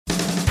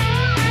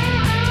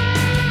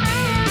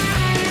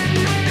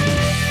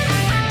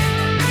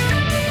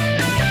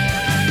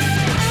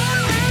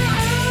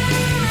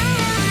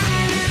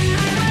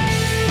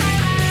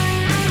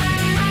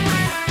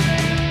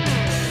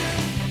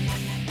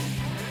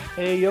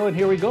Hey, yo, and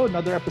here we go.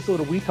 Another episode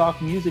of We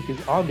Talk Music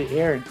is on the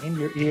air and in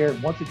your ear.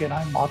 And once again,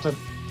 I'm Martin,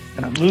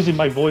 and I'm losing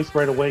my voice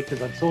right away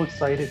because I'm so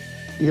excited.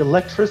 The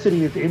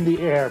electricity is in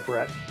the air,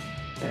 Brett.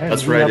 And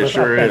That's we right, have it a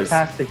sure is.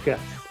 fantastic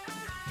guest.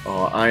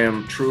 Oh, I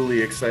am truly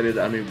excited.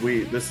 I mean,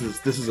 we this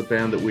is a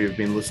band that we have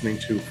been listening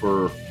to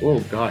for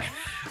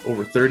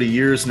over 30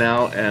 years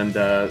now, and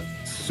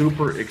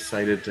super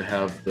excited to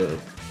have the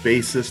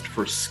bassist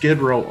for Skid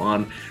Row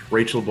on,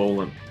 Rachel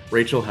Bolan.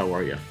 Rachel, how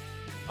are you?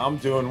 I'm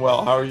doing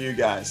well. How are you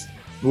guys?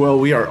 Well,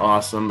 we are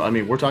awesome. I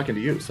mean, we're talking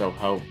to you, so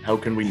how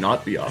can we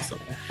not be awesome?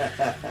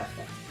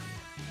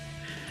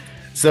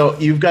 So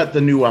you've got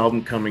the new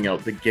album coming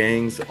out, The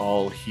Gang's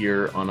All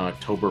Here, on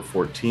October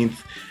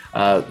 14th.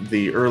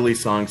 The early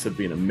songs have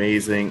been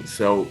amazing.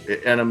 So,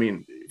 and I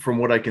mean, from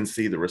what I can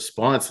see, the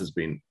response has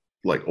been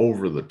like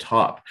over the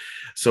top.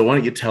 So why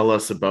don't you tell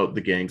us about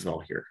The Gang's All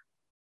Here?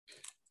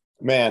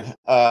 Man,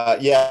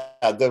 yeah,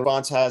 the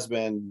response has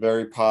been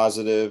very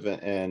positive,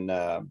 and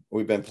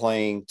we've been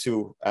playing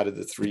two out of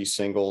the three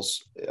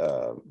singles.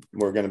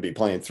 We're going to be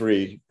playing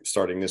three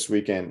starting this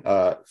weekend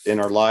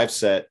in our live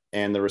set,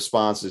 and the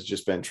response has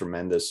just been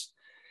tremendous.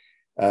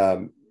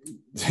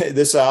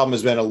 This album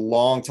has been a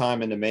long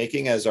time in the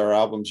making, as our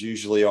albums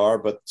usually are,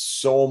 but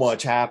so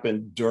much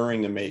happened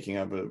during the making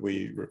of it.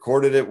 We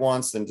recorded it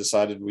once, then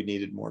decided we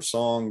needed more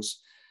songs.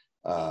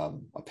 A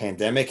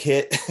pandemic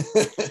hit.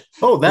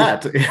 Oh,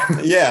 that.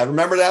 Yeah,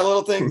 remember that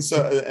little thing?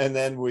 So, and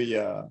then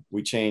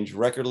we changed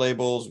record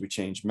labels, we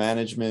changed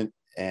management,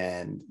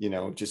 and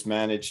just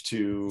managed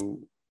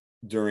to,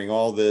 during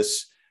all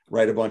this,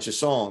 write a bunch of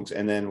songs.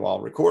 And then while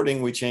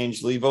recording, we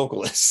changed lead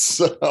vocalists.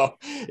 So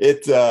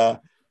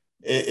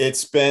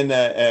it's been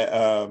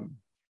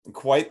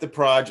quite the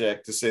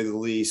project, to say the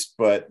least.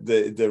 But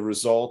the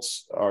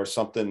results are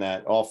something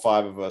that all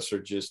five of us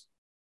are just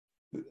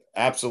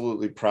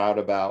absolutely proud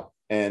about,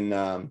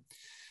 and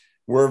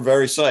we're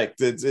very psyched.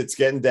 It's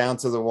getting down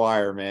to the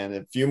wire, man.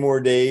 A few more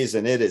days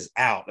and it is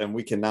out, and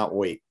we cannot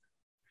wait.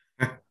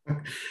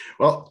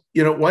 Well,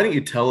 why don't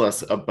you tell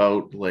us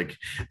about like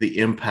the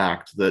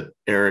impact that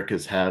Eric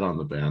has had on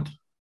the band?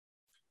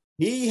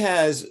 He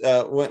has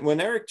when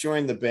Eric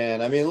joined the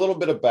band, I mean, a little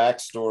bit of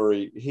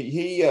backstory.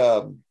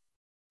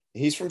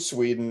 He's from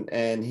Sweden,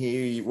 and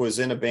he was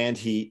in a band,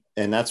 Heat,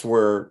 and that's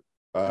where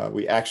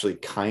we actually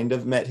kind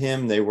of met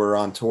him. They were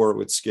on tour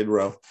with Skid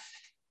Row.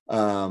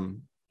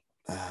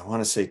 I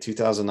want to say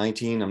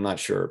 2019. I'm not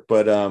sure,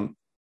 but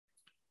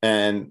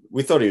and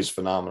we thought he was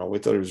phenomenal. We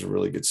thought he was a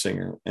really good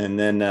singer. And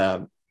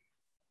then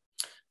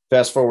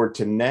fast forward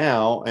to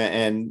now,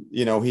 and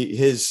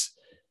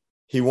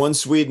he won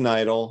Sweden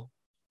Idol.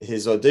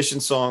 His audition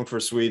song for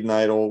Sweden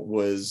Idol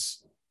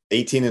was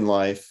 18 in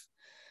Life.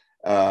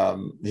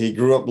 He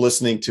grew up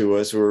listening to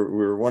us. We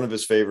were one of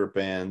his favorite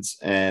bands,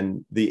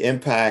 and the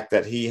impact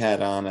that he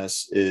had on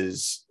us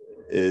is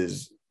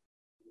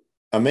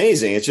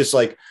amazing. It's just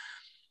like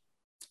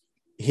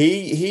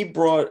he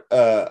brought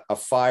a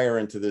fire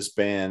into this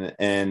band,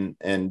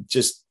 and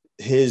just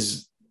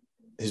his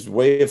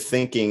way of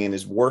thinking and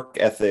his work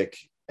ethic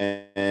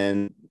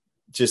and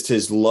just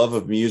his love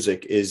of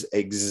music is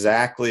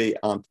exactly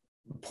on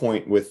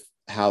point with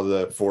how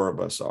the four of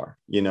us are.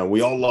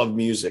 We all love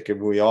music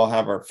and we all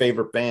have our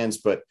favorite bands,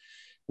 but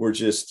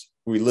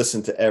we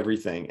listen to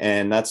everything,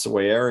 and that's the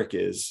way Eric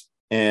is.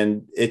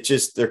 And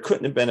there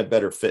couldn't have been a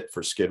better fit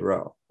for Skid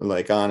Row,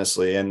 like,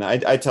 honestly. And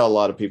I tell a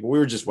lot of people, we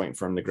were just waiting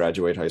for him to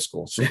graduate high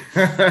school. So.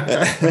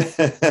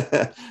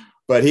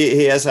 But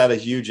he has had a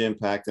huge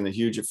impact and a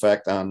huge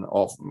effect on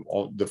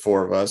all the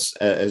four of us,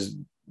 as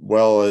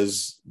well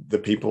as the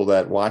people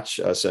that watch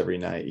us every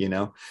night,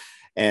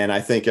 And I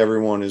think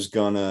everyone is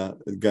gonna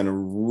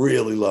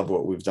really love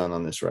what we've done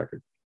on this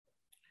record.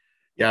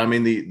 Yeah, I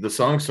mean, the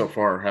songs so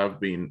far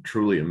have been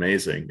truly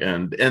amazing,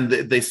 and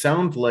they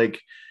sound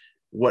like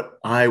what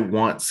I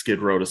want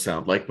Skid Row to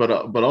sound like, but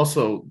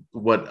also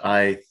what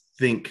I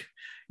think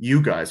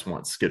you guys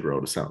want Skid Row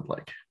to sound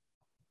like.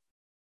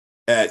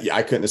 Yeah,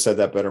 I couldn't have said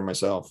that better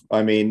myself.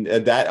 I mean,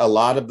 that a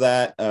lot of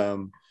that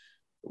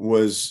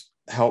was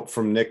help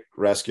from Nick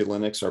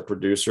Raskulinecz, our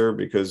producer,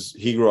 because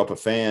he grew up a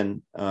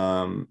fan.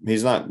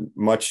 He's not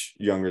much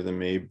younger than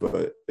me,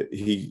 but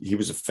he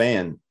was a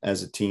fan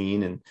as a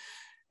teen,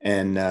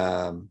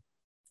 and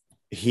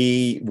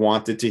he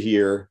wanted to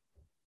hear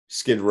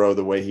Skid Row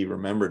the way he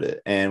remembered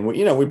it. And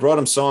we brought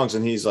him songs,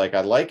 and he's like,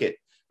 I like it.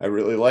 I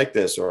really like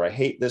this, or I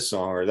hate this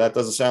song, or that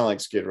doesn't sound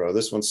like Skid Row.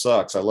 This one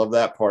sucks. I love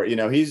that part.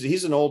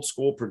 He's an old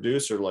school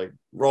producer, like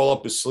roll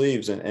up his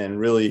sleeves and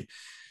really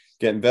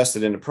get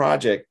invested in the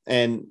project.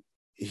 And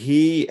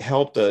he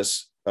helped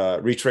us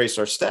retrace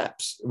our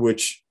steps,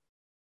 which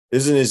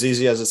isn't as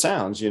easy as it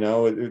sounds.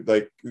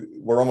 Like,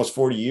 we're almost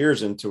 40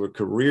 years into a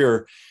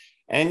career,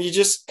 and you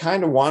just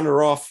kind of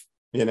wander off.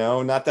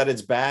 Not that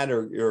it's bad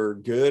or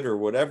good or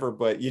whatever,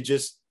 but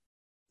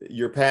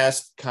your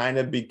past kind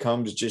of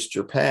becomes just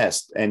your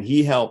past. And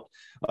he helped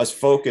us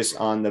focus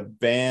on the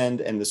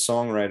band and the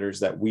songwriters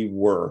that we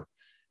were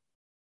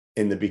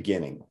in the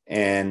beginning.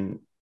 And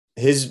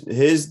his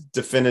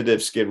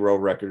definitive Skid Row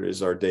record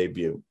is our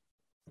debut.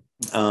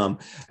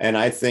 And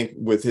I think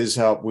with his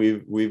help,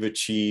 we've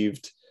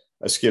achieved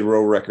a Skid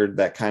Row record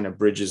that kind of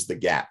bridges the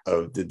gap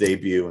of the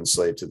debut and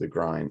Slave to the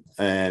Grind.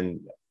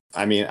 And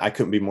I mean, I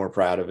couldn't be more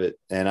proud of it.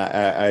 And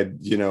I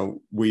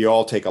we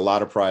all take a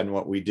lot of pride in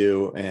what we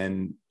do.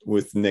 And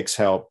with Nick's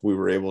help, we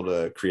were able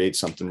to create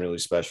something really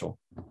special.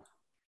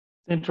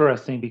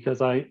 Interesting,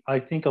 because I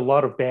think a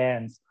lot of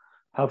bands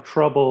have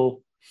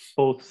trouble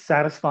both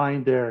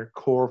satisfying their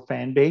core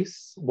fan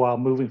base while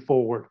moving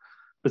forward.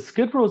 But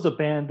Skid Row is a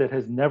band that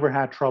has never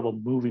had trouble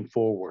moving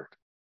forward.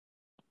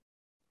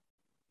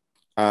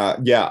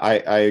 Yeah,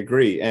 I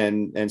agree.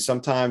 And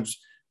sometimes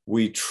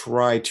we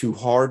try too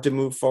hard to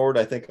move forward.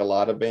 I think a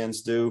lot of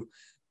bands do.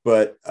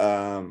 But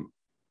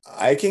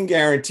I can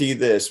guarantee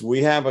this.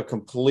 We have a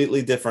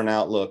completely different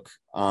outlook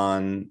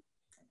on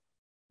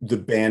the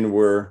band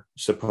we're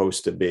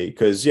supposed to be.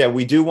 Because, yeah,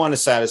 we do want to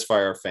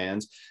satisfy our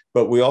fans,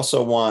 but we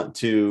also want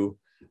to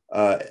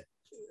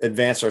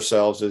advance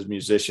ourselves as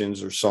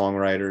musicians or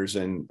songwriters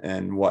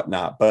and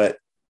whatnot. But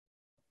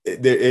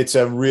it's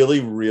a really,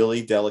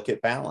 really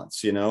delicate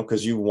balance,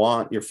 because you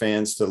want your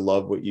fans to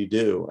love what you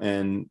do.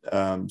 And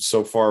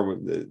so far,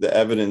 the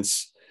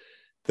evidence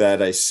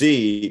that I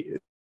see,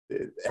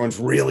 everyone's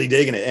really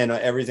digging it, and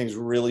everything's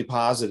really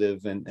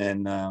positive,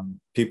 and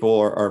people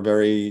are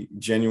very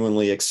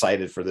genuinely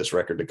excited for this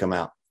record to come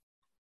out.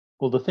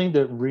 Well, the thing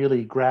that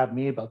really grabbed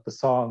me about the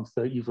songs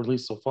that you've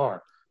released so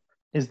far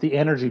is the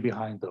energy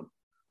behind them.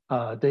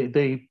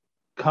 They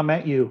come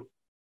at you.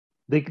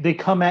 They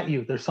come at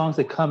you. They're songs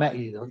that come at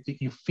you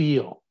that you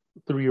feel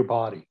through your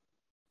body.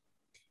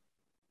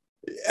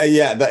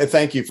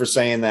 Thank you for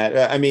saying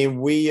that. I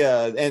mean, we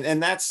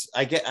and that's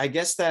I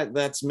guess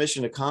that's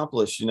mission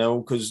accomplished,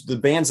 because the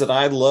bands that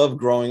I loved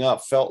growing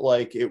up felt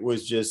like it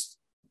was just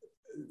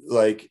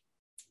like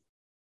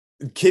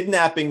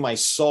kidnapping my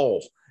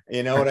soul.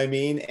 You know what I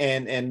mean?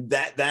 And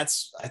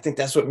that's I think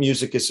that's what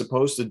music is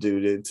supposed to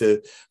do.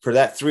 To for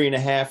that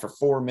 3.5 or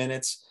 4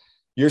 minutes,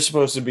 you're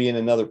supposed to be in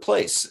another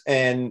place.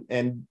 And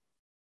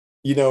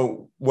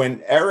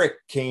when Eric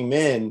came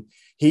in,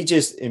 he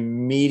just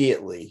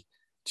immediately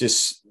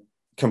because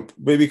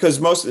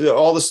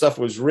all the stuff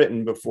was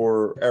written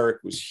before Eric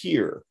was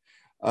here.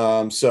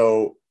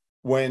 So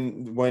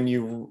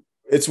when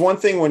it's one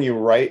thing when you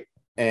write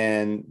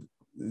and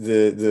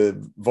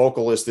the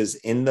vocalist is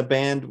in the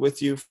band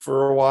with you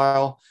for a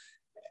while,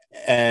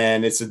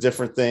 and it's a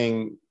different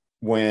thing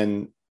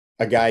when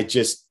a guy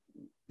just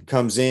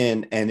comes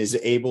in and is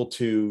able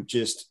to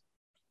just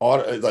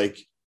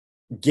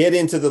get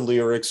into the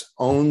lyrics,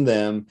 own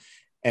them,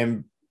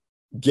 and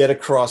get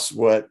across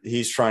what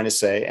he's trying to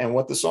say and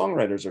what the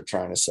songwriters are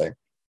trying to say.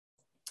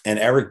 And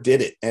Eric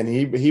did it, and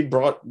he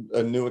brought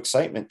a new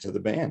excitement to the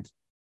band.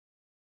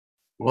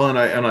 Well,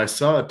 and I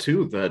saw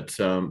too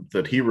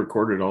that he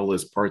recorded all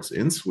his parts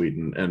in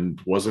Sweden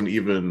and wasn't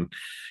even,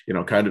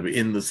 kind of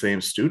in the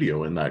same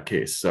studio in that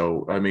case.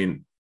 So, I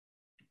mean,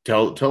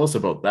 tell us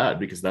about that,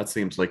 because that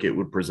seems like it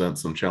would present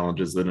some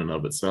challenges in and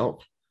of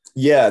itself.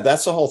 Yeah,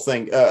 that's the whole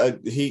thing.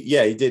 He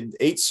did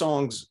 8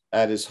 songs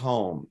at his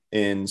home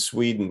in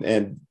Sweden,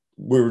 and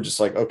we were just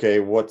like, okay,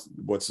 what's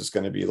this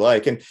going to be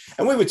like? And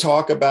we would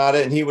talk about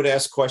it, and he would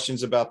ask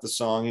questions about the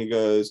song. He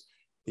goes,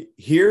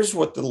 here's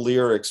what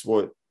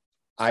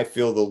I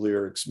feel the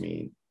lyrics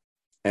mean.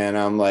 And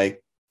I'm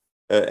like,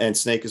 and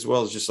Snake as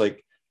well is just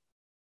like,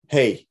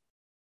 hey,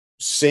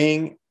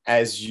 sing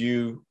as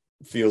you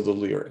feel the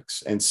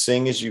lyrics and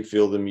sing as you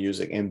feel the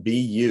music and be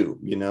you.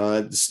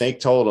 Snake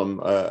told him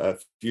a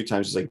few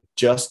times, he's like,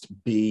 just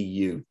be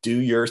you, do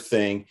your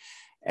thing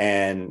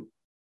and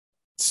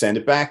send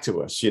it back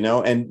to us,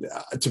 and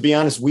to be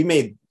honest, we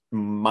made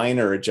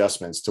minor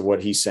adjustments to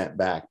what he sent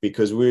back,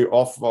 because we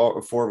all 5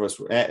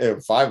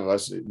 of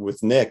us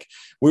with Nick,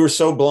 we were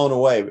so blown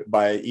away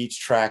by each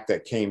track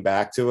that came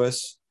back to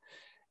us.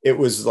 It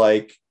was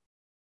like,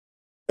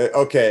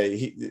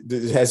 okay,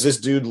 has this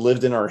dude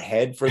lived in our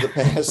head for the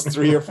past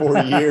 3 or 4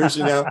 years,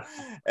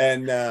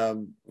 And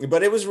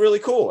but it was really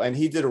cool, and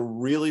he did a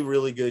really,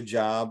 really good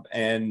job.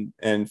 And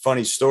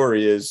funny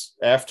story is,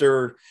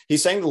 after he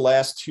sang the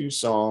last 2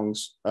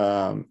 songs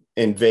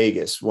in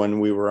Vegas when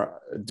we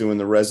were doing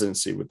the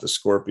residency with the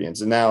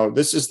Scorpions, and now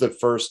this is the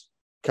first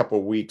couple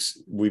of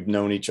weeks we've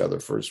known each other.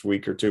 First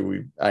week or 2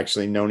 we've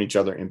actually known each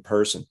other in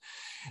person.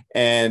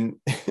 And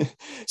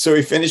so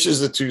he finishes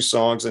the 2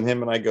 songs, and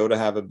him and I go to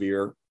have a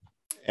beer.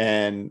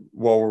 And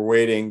while we're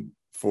waiting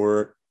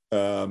for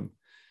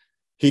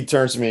he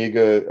turns to me, he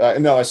goes,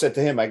 no, I said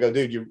to him, I go,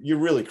 dude, you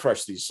really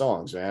crushed these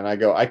songs, man. I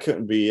go, I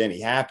couldn't be any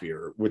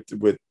happier with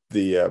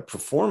the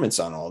performance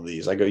on all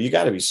these. I go, you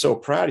got to be so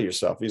proud of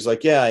yourself. He's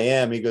like, yeah, I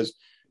am. He goes,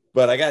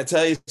 but I got to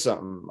tell you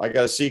something. I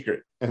got a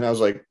secret. And I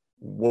was like,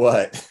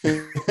 what?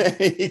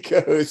 He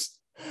goes,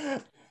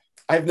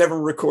 I've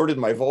never recorded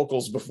my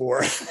vocals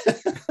before.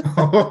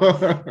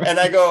 And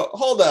I go,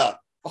 hold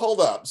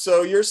up.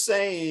 So you're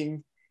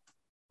saying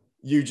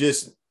you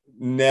just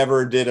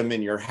never did them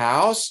in your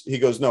house? He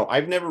goes, no,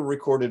 I've never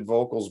recorded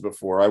vocals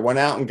before. I went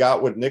out and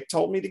got what Nick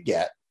told me to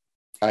get,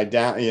 I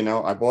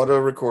bought a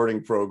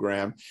recording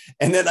program,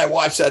 and then I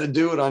watched how to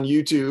do it on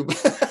YouTube.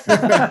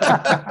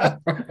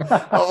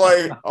 I'm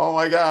like, oh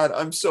my God,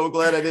 I'm so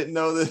glad I didn't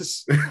know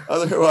this.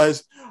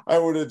 Otherwise, I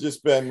would have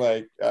just been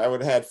like, I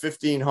would have had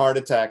 15 heart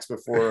attacks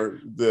before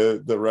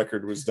the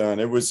record was done.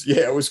 It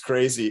was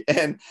crazy.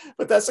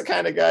 But that's the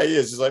kind of guy he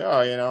is. He's like,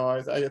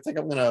 oh, I think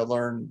I'm going to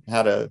learn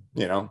how to,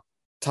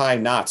 tie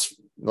knots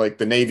like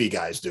the Navy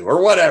guys do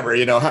or whatever,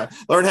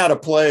 learn how to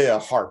play a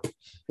harp.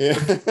 Yeah.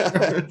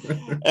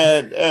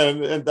 and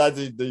that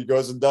he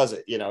goes and does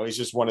it. He's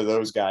just one of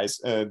those guys.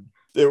 And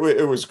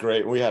it was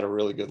great. We had a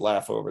really good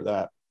laugh over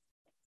that.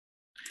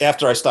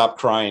 After I stopped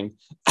crying.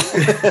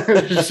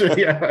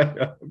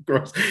 Yeah, of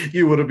course.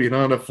 You would have been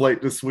on a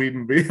flight to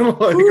Sweden being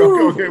like,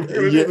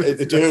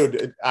 okay.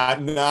 Dude,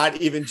 I'm not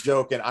even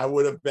joking. I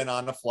would have been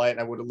on a flight and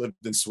I would have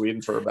lived in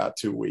Sweden for about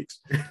 2 weeks.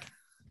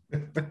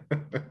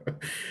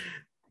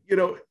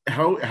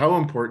 How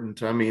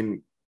important, I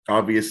mean,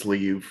 obviously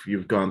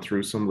you've gone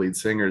through some lead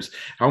singers.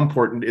 How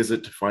important is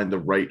it to find the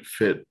right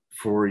fit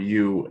for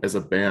you as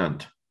a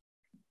band?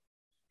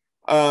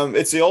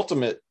 It's the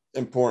ultimate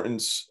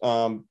importance.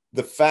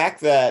 The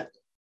fact that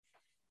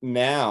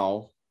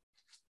now,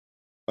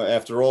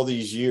 after all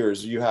these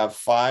years, you have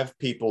 5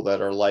 people that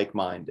are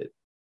like-minded,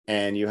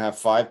 and you have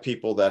 5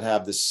 people that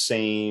have the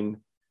same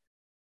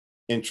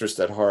interest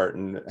at heart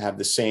and have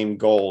the same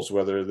goals,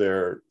 whether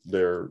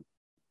they're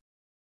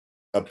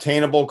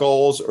obtainable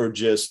goals or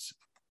just,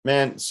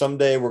 man,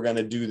 someday we're going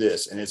to do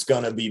this and it's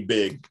going to be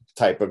big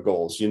type of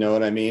goals. You know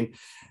what I mean?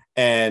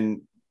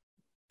 And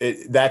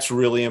that's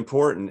really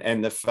important.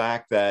 And the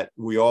fact that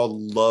we all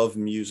love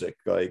music,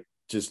 like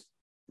just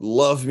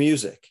love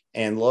music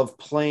and love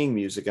playing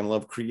music and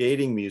love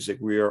creating music.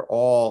 We are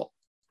all,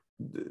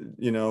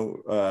 we're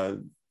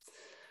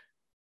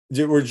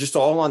just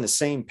all on the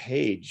same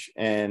page.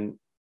 And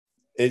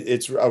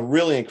it's a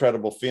really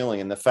incredible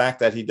feeling. And the fact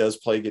that he does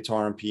play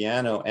guitar and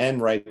piano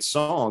and write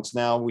songs,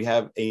 now we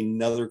have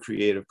another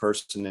creative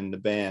person in the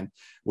band,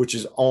 which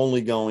is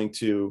only going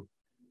to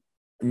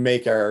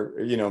make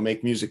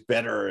make music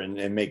better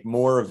and make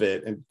more of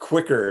it and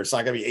quicker. It's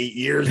not going to be 8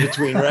 years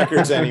between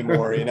records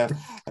anymore.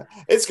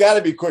 It's got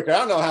to be quicker. I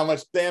don't know how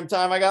much damn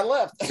time I got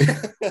left.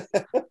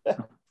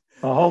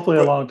 Well, hopefully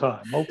a long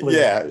time. Hopefully.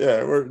 Yeah.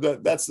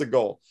 That's the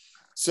goal.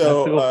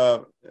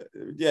 So,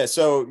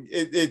 so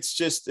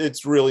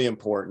it's really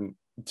important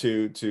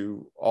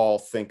to all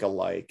think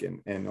alike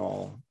and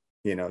all,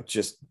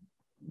 just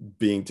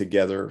being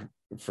together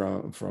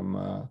from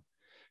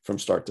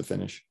start to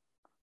finish.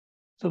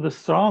 So the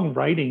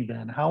songwriting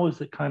then, how has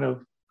it kind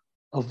of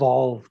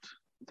evolved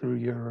through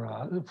your,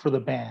 for the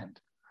band,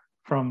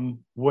 from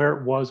where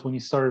it was when you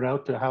started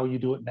out to how you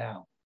do it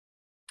now?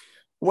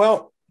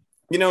 Well,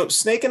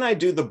 Snake and I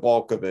do the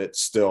bulk of it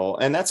still.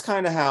 And that's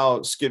kind of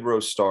how Skid Row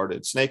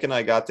started. Snake and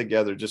I got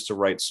together just to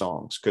write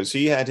songs because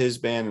he had his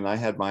band and I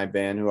had my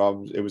band,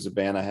 it was a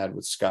band I had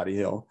with Scotty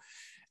Hill.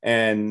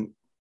 And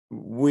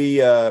we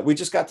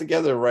just got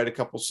together to write a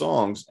couple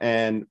songs.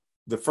 And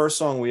the first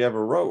song we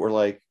ever wrote, we're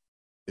like,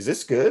 is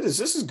this good? Is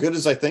this as good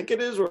as I think it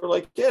is? We're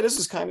like, yeah, this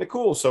is kind of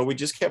cool. So we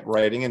just kept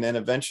writing and then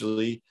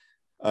eventually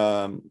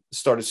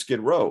started Skid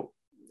Row.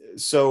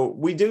 So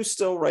we do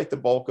still write the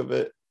bulk of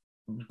it,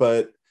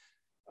 but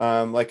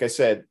like I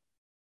said,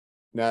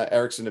 now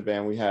Eric's in the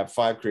band, we have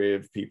 5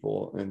 creative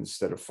people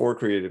instead of 4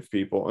 creative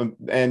people.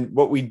 And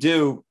what we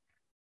do,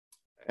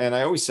 and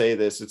I always say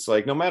this, it's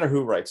like, no matter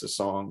who writes a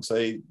song,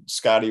 say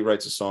Scotty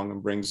writes a song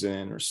and brings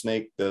in, or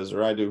Snake does,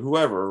 or I do,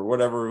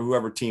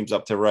 whoever teams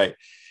up to write.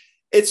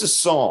 It's a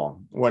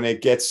song when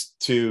it gets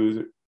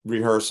to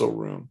rehearsal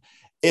room.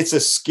 It's a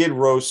Skid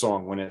Row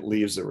song when it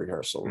leaves the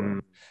rehearsal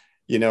room.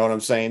 You know what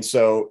I'm saying?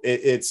 So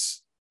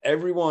it's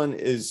everyone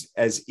is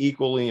as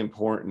equally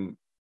important,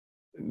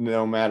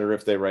 no matter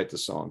if they write the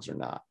songs or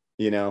not,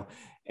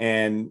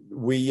 and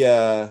we've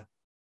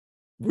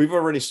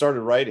already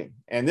started writing,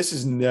 and this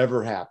has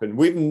never happened.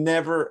 We've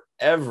never,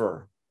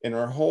 ever in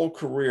our whole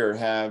career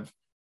have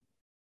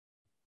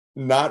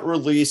not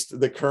released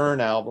the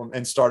current album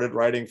and started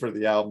writing for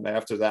the album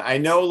after that. I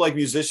know like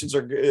musicians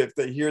are, if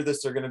they hear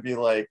this, they're going to be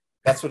like,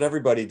 that's what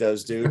everybody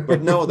does, dude.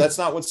 But no, that's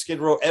not what Skid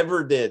Row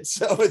ever did.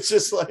 So it's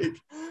just like,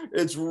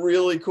 it's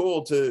really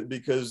cool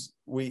because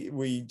we've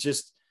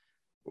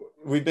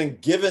been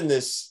given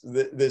this,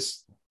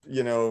 it's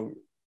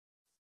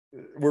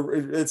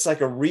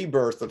like a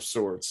rebirth of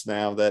sorts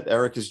now that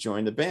Eric has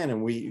joined the band.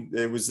 And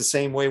it was the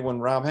same way when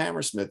Rob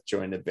Hammersmith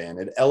joined the band.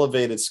 It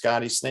elevated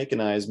Scotty, Snake,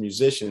 and I as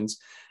musicians.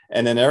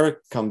 And then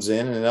Eric comes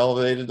in and it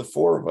elevated the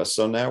 4 of us.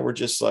 So now we're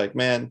just like,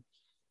 man,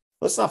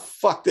 let's not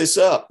fuck this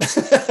up.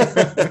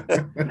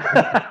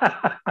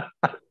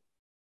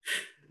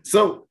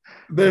 So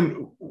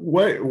then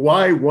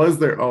why was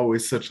there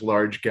always such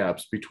large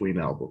gaps between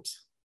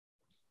albums?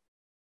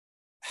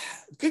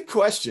 Good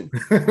question.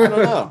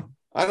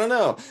 I don't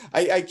know.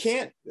 I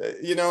can't,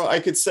 I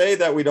could say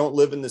that we don't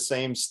live in the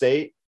same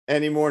state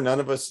anymore. None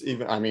of us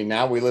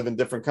now we live in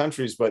different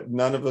countries, but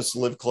none of us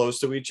live close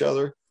to each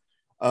other.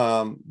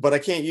 But I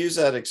can't use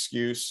that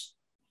excuse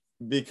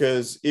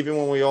because even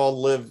when we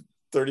all live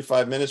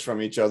 35 minutes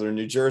from each other in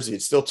New Jersey.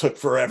 It still took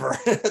forever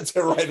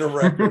to write a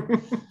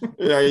record.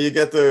 You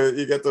get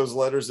those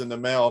letters in the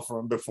mail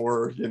from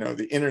before,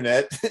 the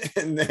internet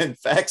and then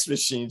fax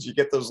machines. You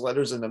get those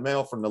letters in the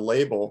mail from the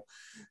label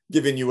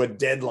giving you a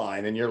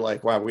deadline, and you're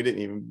like, wow, we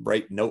didn't even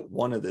write note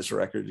 1 of this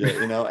record yet,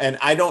 and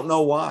I don't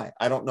know why,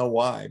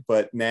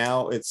 but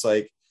now it's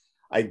like,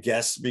 I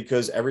guess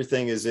because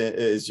everything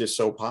is just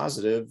so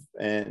positive,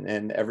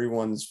 and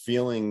everyone's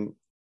feeling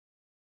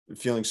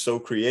so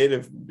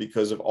creative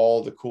because of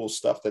all the cool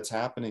stuff that's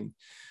happening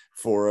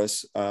for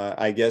us.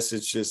 I guess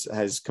it's just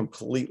has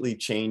completely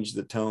changed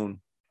the tone.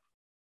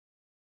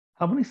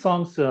 How many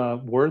songs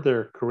were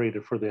there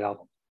created for the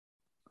album?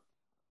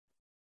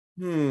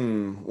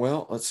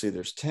 Well, let's see.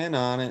 There's 10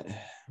 on it.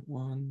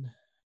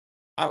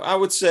 I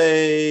would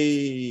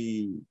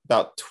say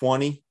about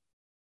 20.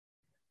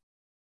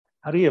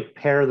 How do you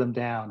pare them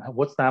down?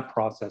 What's that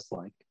process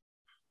like?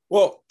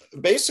 Well,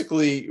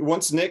 basically,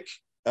 once Nick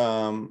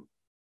came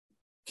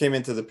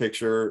into the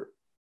picture,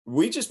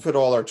 we just put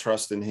all our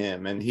trust in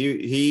him, and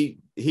he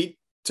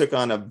took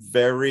on a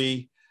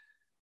very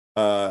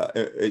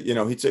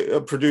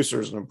a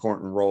producer is an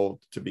important role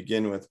to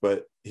begin with,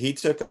 but he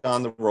took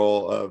on the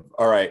role of,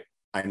 all right,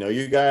 I know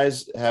you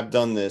guys have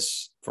done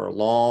this for a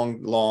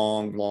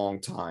long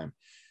time,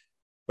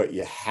 but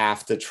you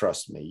have to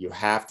trust me. You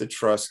have to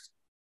trust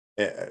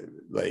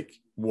like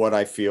what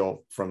I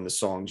feel from the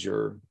songs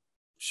you're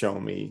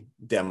showing me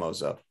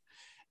demos of.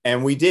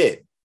 And we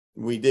did.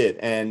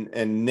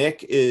 And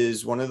Nick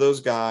is one of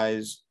those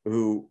guys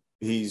who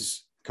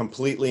he's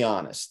completely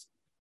honest,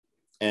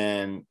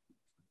 and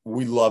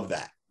we love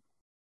that.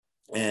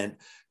 And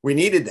we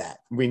needed that.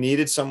 We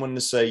needed someone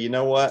to say, you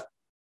know what,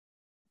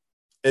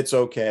 it's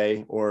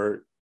okay,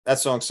 or that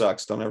song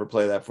sucks, don't ever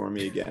play that for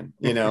me again,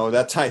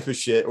 that type of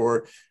shit.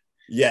 Or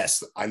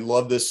yes, I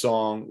love this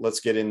song,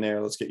 let's get in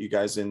there, let's get you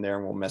guys in there,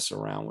 and we'll mess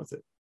around with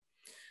it.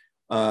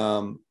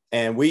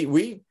 And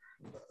we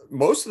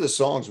most of the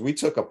songs we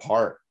took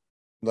apart,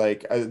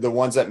 like the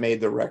ones that made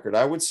the record.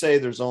 I would say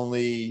there's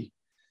only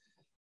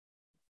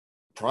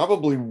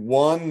probably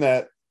one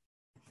that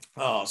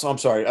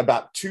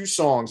about 2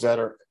 songs that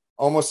are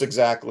almost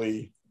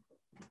exactly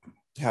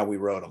how we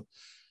wrote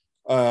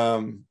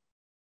them.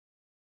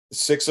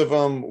 6 of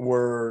them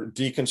were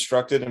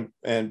deconstructed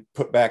and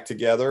put back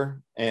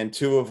together, and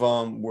 2 of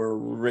them were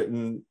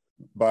written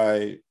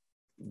by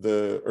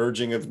the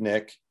urging of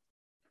Nick.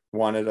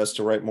 Wanted us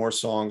to write more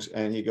songs,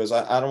 and he goes,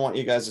 I don't want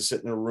you guys to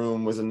sit in a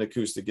room with an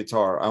acoustic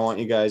guitar. I want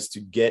you guys to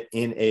get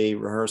in a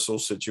rehearsal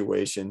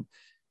situation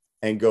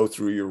and go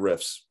through your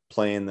riffs,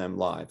 playing them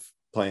live,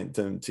 playing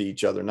them to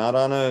each other, not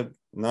on an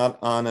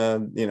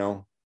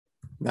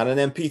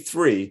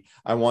MP3.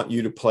 I want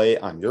you to play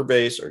on your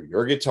bass or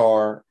your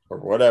guitar or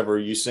whatever.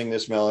 You sing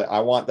this melody.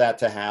 I want that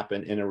to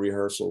happen in a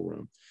rehearsal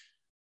room.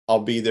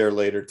 I'll be there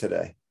later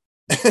today.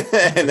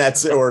 And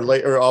that's,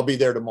 or I'll be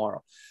there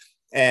tomorrow.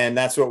 And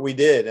that's what we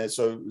did. And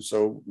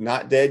so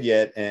Not Dead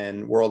Yet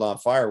and World on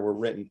Fire were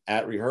written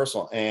at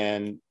rehearsal.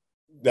 And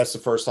that's the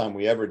first time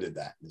we ever did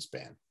that in this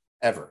band,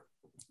 ever.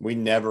 We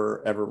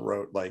never, ever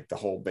wrote like the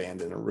whole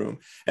band in a room.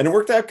 And it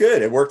worked out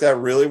good. It worked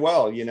out really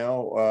well.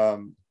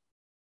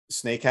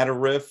 Snake had a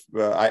riff.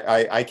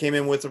 I came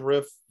in with a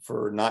riff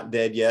for Not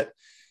Dead Yet,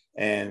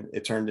 and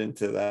it turned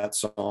into that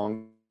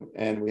song.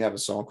 And we have a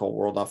song called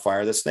World on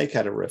Fire that Snake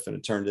had a riff, and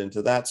it turned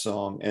into that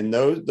song. And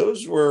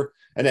those were,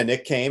 and then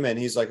Nick came and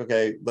he's like,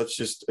 okay, let's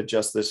just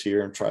adjust this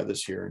here and try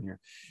this here and here.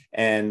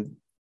 And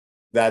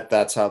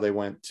that's how they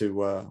went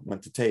to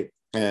tape.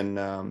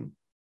 And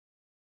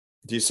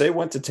do you say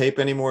went to tape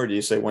anymore? Or do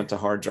you say went to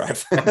hard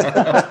drive? And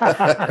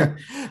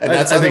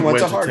that's how they went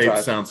to hard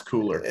drive. Sounds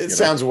cooler. It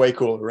sounds way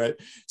cooler, right?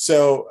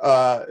 So,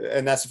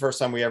 and that's the first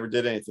time we ever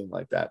did anything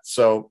like that.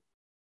 So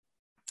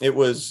it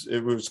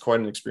was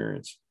quite an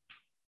experience.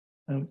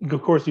 And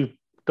of course, you've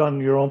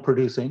done your own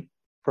producing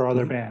for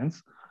other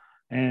bands,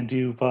 and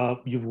you've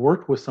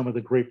worked with some of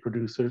the great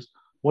producers.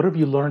 What have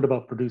you learned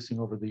about producing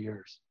over the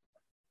years?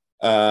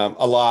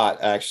 A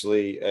lot,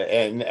 actually.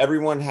 And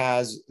everyone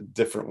has a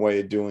different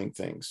way of doing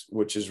things,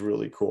 which is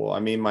really cool.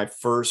 I mean, my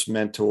first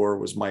mentor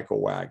was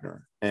Michael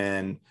Wagner,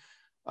 and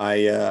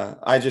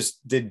I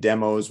just did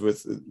demos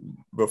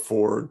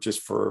before,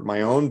 just for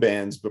my own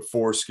bands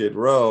before Skid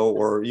Row,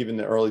 or even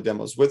the early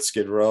demos with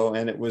Skid Row.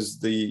 And it was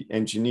the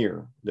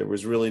engineer. There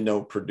was really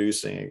no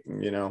producing,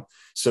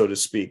 so to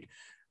speak.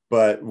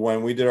 But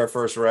when we did our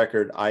first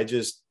record, I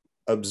just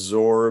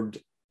absorbed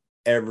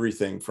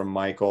everything from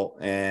Michael,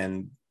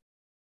 and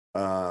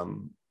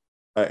and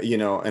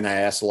I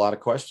asked a lot of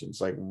questions,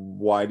 like,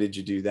 why did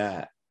you do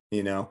that?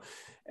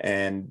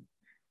 And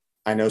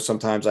I know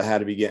sometimes I had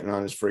to be getting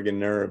on his friggin'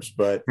 nerves,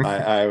 but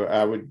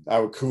I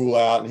would cool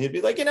out, and he'd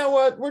be like, you know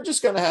what, we're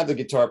just going to have the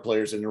guitar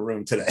players in the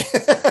room today.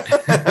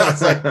 I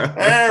was like,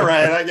 all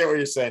right, I get what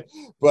you're saying.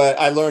 But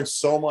I learned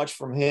so much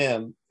from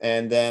him.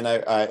 And then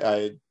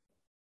I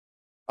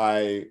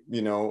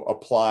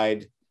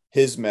applied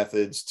his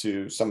methods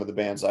to some of the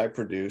bands I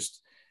produced,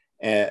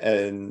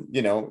 and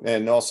all of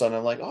a sudden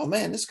I'm like, oh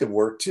man, this could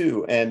work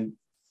too. And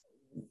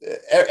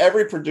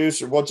every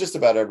producer, well, just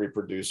about every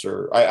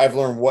producer, I've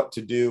learned what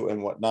to do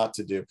and what not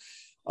to do.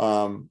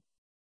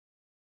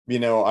 You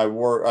know, I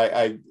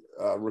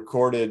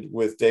recorded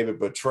with David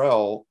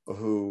Bottrell,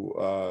 who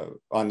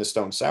on the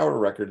Stone Sour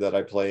record that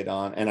I played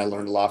on, and I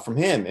learned a lot from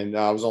him. And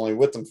I was only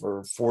with him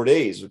for 4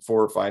 days,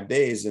 4 or 5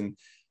 days, and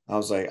I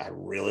was like, I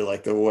really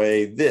like the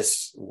way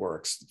this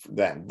works.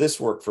 That this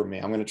worked for me.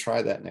 I'm going to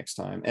try that next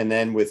time. And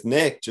then with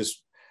Nick,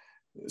 just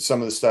some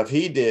of the stuff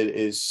he did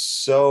is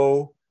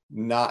so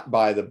not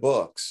by the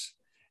books,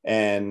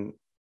 and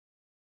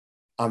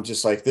I'm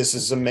just like, this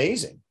is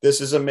amazing.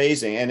 This is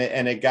amazing.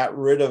 And it got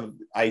rid of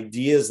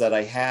ideas that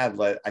I had,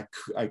 like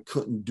I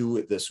couldn't do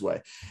it this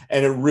way.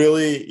 And it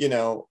really, you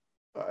know,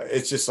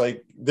 it's just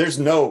like, there's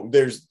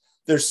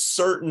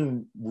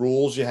certain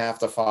rules you have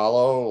to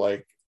follow,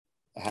 like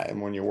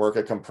when you work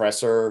a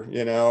compressor,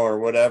 you know, or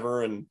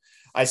whatever. And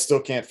I still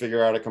can't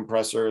figure out a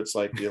compressor. It's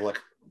like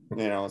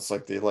it's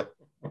like the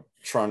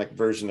electronic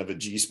version of a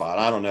G spot.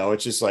 I don't know.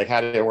 It's just like,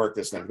 how did it work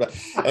this thing? But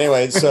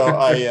anyway, so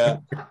I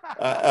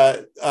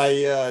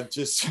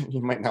just,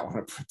 you might not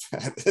want to put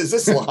that. Is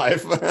this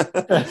live?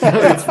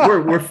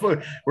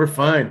 we're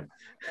fine.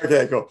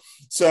 Okay, cool.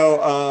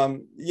 So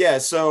yeah,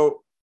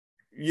 so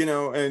you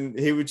know, and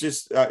he would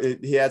just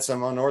he had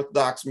some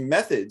unorthodox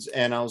methods,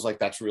 and I was like,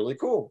 that's really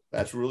cool.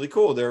 That's really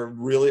cool. There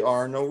really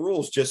are no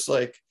rules, just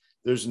like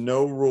there's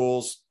no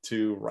rules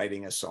to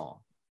writing a song.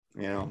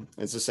 You know,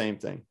 it's the same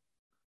thing.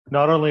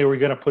 Not only are we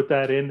going to put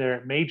that in there,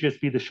 it may just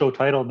be the show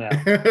title now.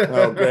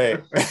 Oh, great.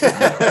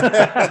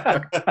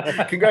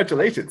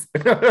 Congratulations.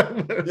 But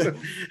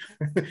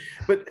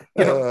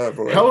you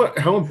know,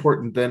 how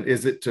important then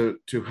is it to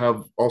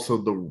have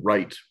also the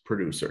right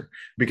producer?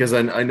 Because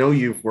I know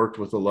you've worked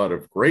with a lot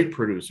of great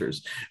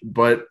producers,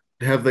 but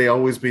have they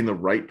always been the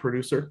right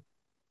producer?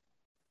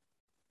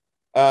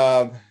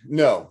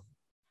 No,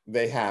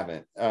 they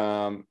haven't.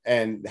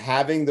 And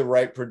having the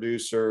right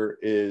producer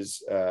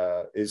is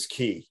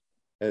key,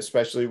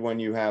 especially when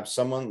you have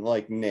someone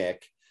like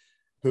Nick,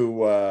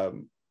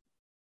 who's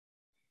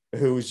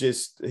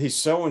just, he's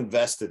so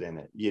invested in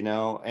it, you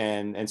know,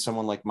 and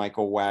someone like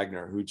Michael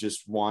Wagner, who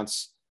just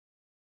wants,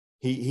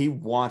 he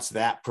wants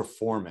that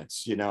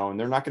performance, you know, and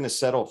they're not going to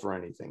settle for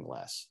anything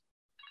less,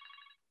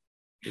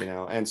 you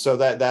know. And so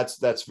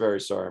that's very,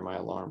 sorry, my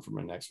alarm for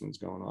my next one's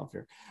going off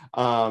here.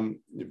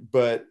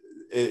 But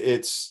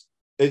it's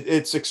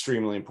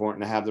extremely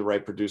important to have the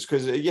right producer,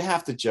 because you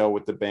have to gel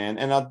with the band.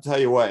 And I'll tell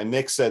you what, and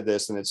Nick said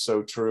this, and it's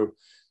so true.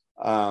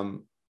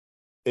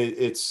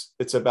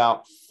 It's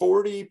about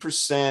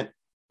 40%.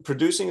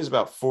 Producing is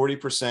about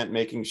 40%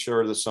 making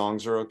sure the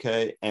songs are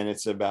okay, and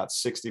it's about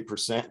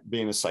 60%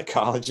 being a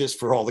psychologist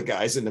for all the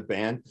guys in the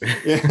band.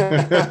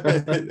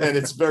 And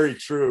it's very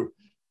true.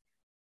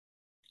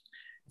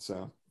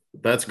 So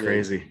that's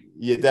crazy.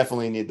 You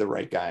definitely need the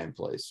right guy in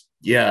place.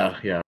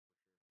 Yeah.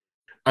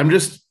 I'm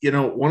just, you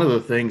know, one of the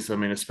things, I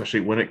mean,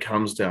 especially when it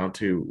comes down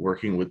to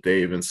working with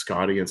Dave and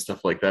Scotty and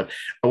stuff like that,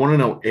 I want to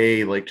know,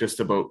 like just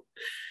about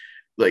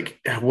like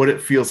what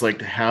it feels like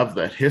to have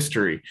that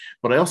history.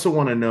 But I also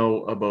want to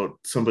know about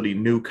somebody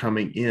new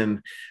coming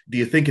in. Do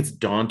you think it's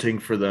daunting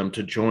for them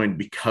to join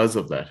because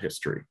of that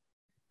history?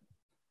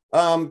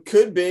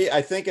 Could be.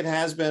 I think it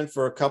has been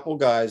for a couple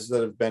guys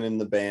that have been in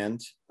the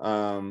band.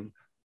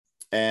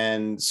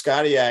 And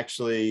Scotty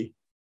actually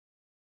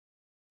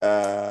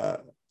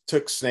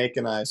took Snake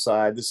and I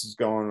aside. This is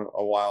going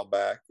a while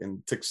back,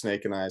 and took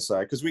Snake and I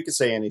aside because we could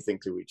say anything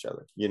to each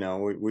other. You know,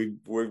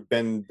 we've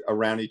been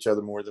around each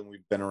other more than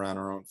we've been around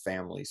our own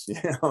families, you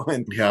know.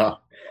 And yeah,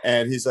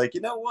 and he's like, you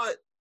know what?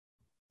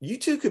 You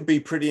two could be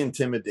pretty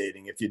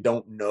intimidating if you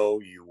don't know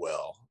you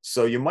well.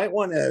 So you might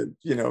want to,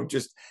 you know,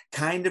 just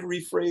kind of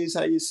rephrase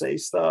how you say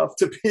stuff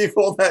to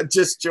people that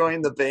just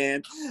joined the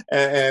band.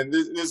 And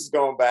this is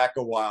going back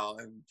a while.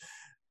 And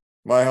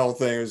my whole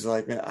thing was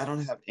like, man, I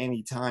don't have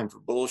any time for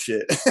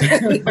bullshit.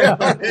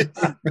 But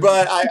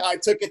I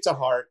took it to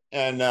heart.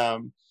 And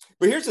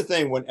but here's the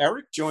thing: when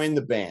Eric joined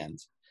the band,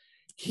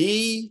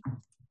 he's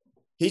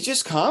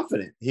just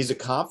confident. He's a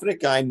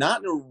confident guy,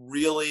 not in a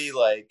really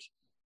like,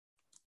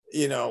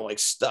 you know, like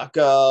stuck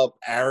up,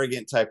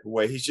 arrogant type of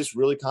way. He's just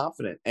really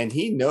confident. And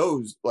he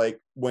knows,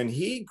 like, when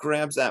he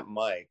grabs that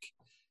mic,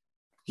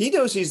 he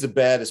knows he's the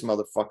baddest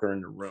motherfucker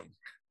in the room.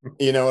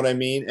 You know what I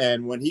mean?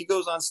 And when he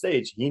goes on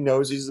stage, he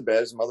knows he's the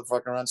baddest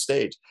motherfucker on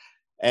stage.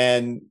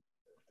 And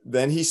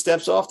then he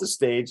steps off the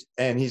stage,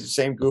 and he's the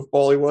same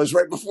goofball he was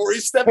right before he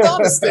stepped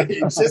on the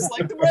stage, just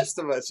like the rest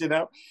of us, you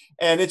know?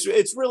 And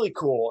it's really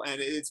cool. And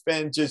it's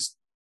been just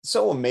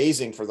so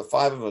amazing for the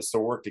five of us to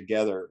work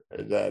together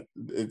that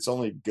it's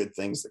only good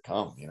things to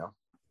come, you know?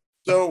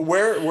 So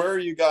where are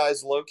you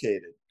guys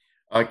located?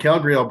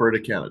 Calgary,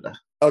 Alberta, Canada.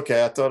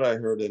 Okay. I thought I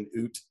heard an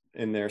oot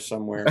in there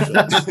somewhere. So.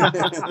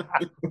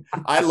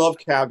 I love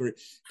Calgary.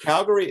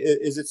 Calgary,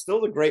 is it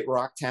still the great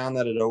rock town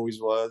that it always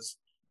was?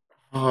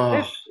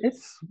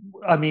 It's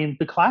I mean,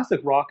 the classic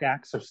rock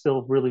acts are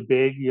still really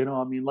big, you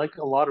know. I mean, like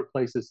a lot of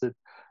places, that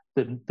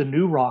the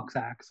new rock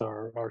acts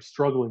are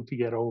struggling to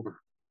get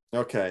over.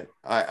 Okay.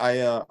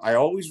 I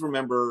always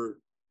remember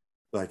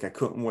like I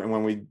couldn't,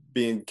 when we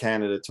be in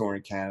Canada,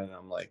 touring Canada,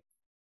 I'm like,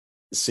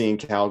 seeing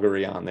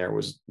Calgary on there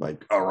was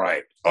like, all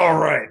right,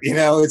 you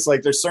know. It's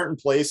like there's certain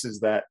places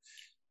that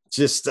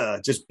just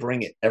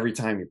bring it every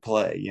time you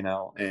play, you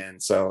know.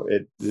 And so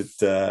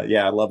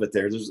yeah, I love it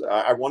there.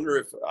 I wonder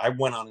if I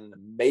went on an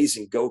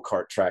amazing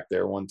go-kart track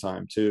there one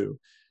time too.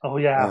 Oh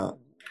yeah,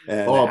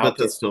 And Oh, I bet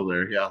that's still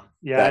there. Yeah.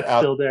 yeah, that it's out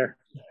still there.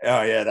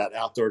 oh yeah, that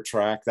outdoor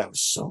track, that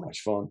was so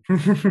much fun.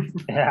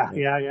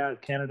 Yeah.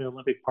 Canada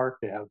Olympic Park,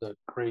 they have the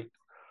great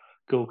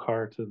go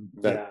kart, and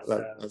that's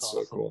That's so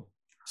awesome. cool.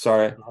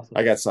 Sorry, Awesome.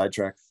 I got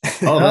sidetracked.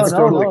 Oh, No, that's no,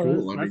 totally no,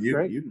 cool. I mean, that's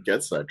great. you can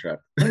get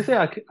sidetracked. Let me say,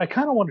 I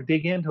kind of want to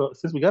dig into it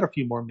since we got a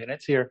few more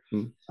minutes here.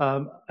 Hmm.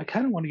 I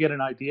kind of want to get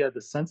an idea,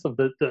 the sense of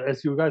the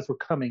as you guys were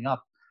coming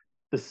up,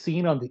 the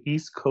scene on the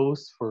East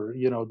Coast for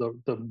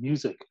the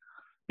music,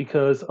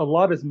 because a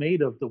lot is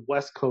made of the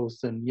West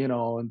Coast and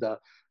and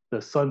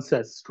the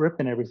Sunset Strip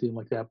and everything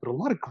like that. But a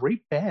lot of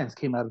great bands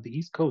came out of the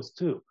East Coast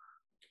too.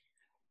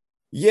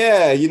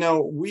 Yeah, you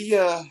know,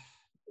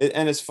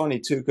 and it's funny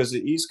too because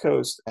the East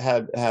Coast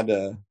had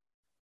a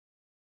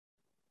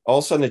all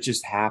of a sudden it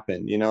just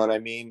happened. You know what I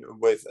mean?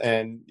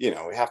 And you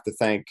know, we have to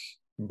thank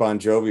Bon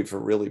Jovi for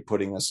really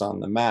putting us on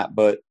the map.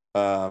 But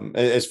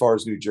as far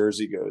as New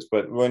Jersey goes,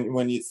 but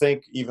when you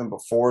think even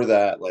before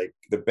that, like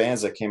the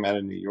bands that came out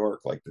of New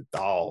York, like the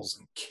Dolls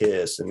and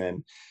Kiss,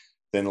 and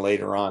then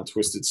later on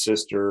Twisted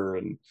Sister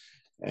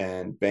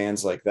and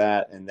bands like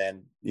that, and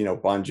then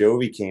Bon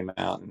Jovi came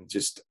out and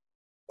just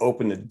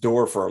opened the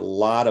door for a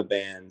lot of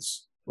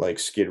bands like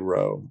Skid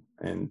Row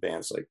and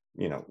bands like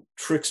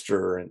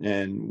Trickster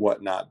and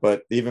whatnot.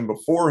 But even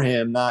before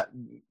him, not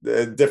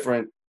a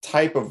different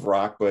type of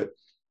rock, but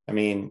I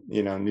mean,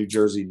 New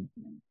Jersey,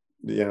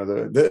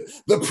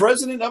 the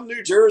president of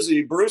New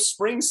Jersey, Bruce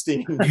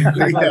Springsteen. You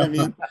know what I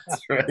mean?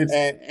 That's right.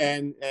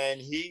 And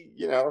he,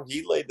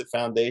 he laid the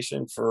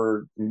foundation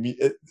for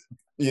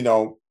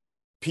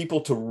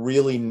people to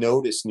really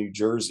notice New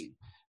Jersey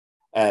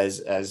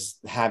as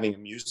having a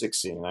music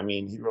scene. I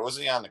mean, he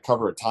wasn't on the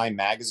cover of Time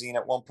magazine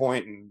at one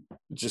point, and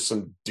just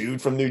some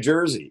dude from New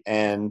Jersey,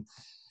 and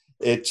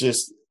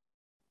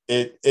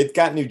it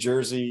got New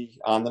Jersey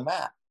on the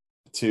map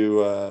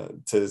to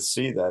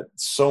see that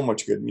so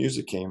much good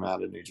music came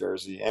out of New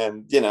Jersey.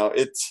 And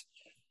it's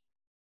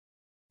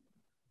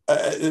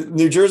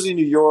New Jersey,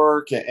 New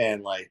York,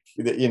 and like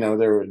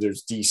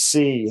there's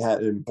DC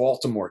and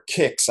Baltimore,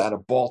 Kicks out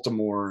of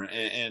Baltimore,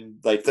 and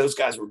like those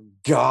guys were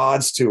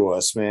gods to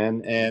us,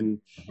 man. And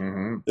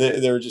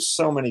there were just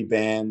so many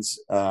bands.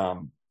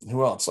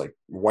 Who else? Like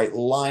White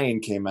Lion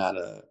came out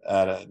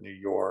of New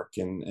York,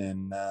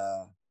 and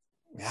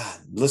yeah,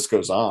 the list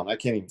goes on. I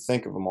can't even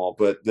think of them all,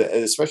 but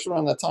especially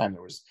around that time,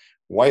 there was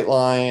White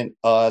Lion,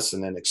 us,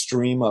 and then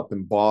Extreme up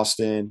in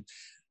Boston.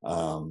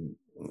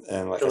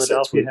 And like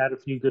Philadelphia had a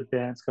few good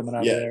bands coming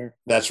out of there.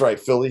 That's right.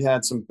 Philly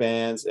had some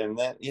bands, and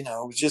then it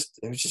was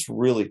just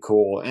really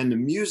cool. And the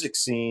music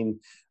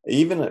scene,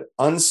 even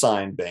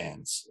unsigned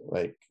bands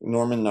like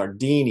Norman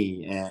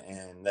Nardini,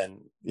 and then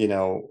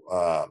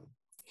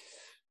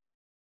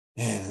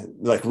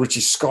like Richie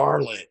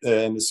Scarlett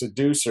and the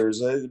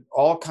Seducers,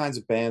 all kinds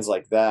of bands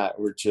like that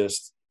were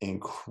just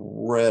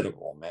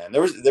incredible, man.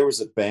 There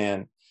was a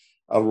band,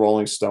 a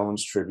Rolling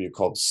Stones tribute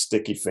called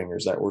Sticky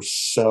Fingers, that were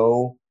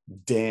so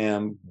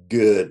damn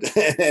good.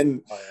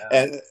 And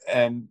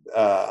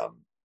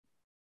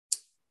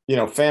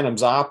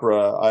Phantom's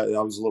Opera,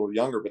 I was a little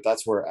younger, but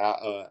that's where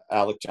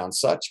Alec John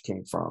Such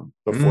came from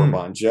before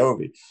Bon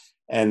Jovi.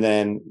 And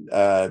then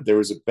there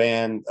was a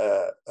band,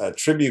 a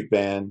tribute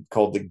band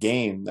called The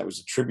Game, that was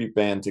a tribute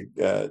band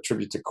to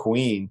tribute to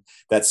Queen,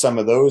 that some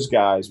of those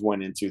guys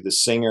went into. The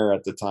singer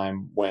at the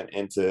time went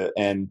into,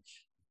 and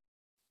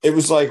it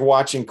was like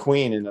watching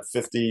Queen in a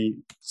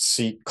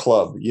 50-seat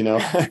club,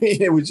 I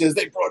mean, it was just,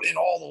 they brought in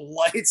all the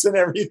lights and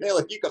everything.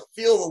 Like you could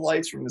feel the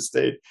lights from the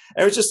stage.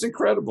 And it was just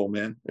incredible,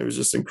 man. It was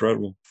just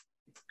incredible.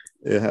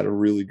 It had a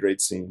really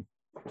great scene.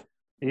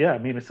 Yeah, I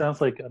mean, it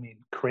sounds like,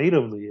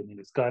 creatively,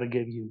 it's got to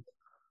give you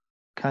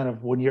kind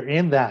of, when you're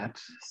in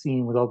that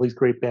scene with all these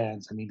great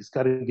bands, it's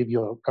got to give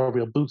you a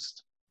real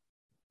boost.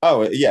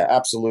 Oh yeah,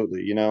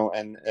 absolutely.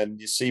 And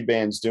you see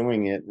bands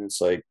doing it, and it's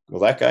like,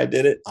 well, that guy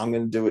did it, I'm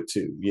going to do it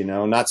too.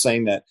 Not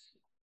saying that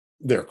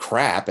they're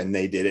crap and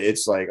they did it.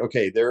 It's like,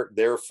 okay,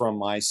 they're from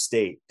my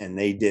state and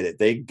they did it.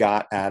 They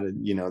got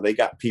added, they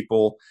got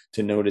people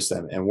to notice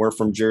them. And we're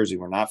from Jersey.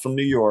 We're not from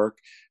New York.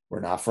 We're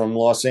not from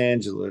Los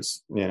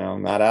Angeles,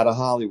 not out of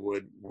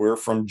Hollywood. We're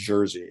from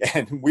Jersey,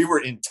 and we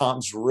were in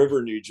Toms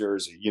River, New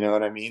Jersey. You know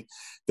what I mean?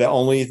 The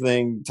only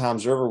thing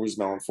Toms River was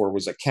known for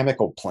was a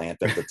chemical plant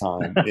at the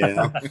time,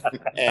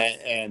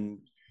 and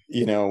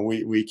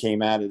we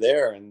came out of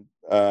there, and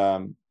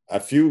a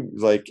few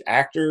like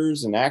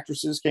actors and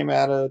actresses came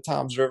out of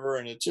Toms River,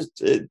 and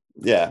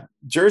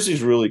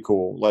Jersey's really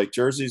cool. Like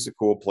Jersey's a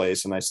cool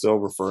place, and I still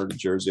refer to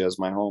Jersey as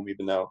my home,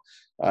 even though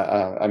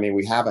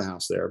we have a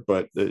house there,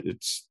 but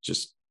it's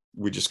just,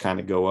 we just kind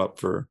of go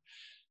up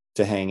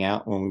to hang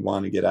out when we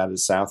want to get out of the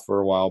South for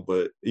a while.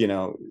 But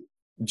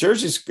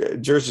Jersey's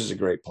a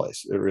great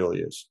place. It really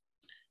is.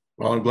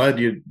 Well, I'm glad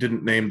you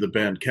didn't name the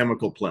band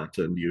Chemical Plant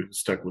and you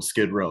stuck with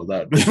Skid Row.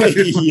 That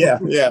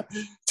yeah.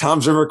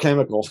 Tom's River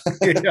Chemical.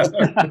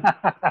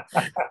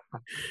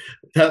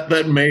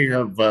 that may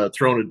have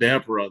thrown a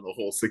damper on the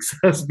whole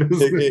success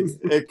business.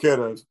 It could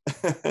have.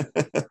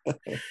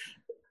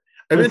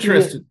 I'm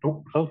interested.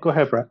 Go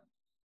ahead, Brett.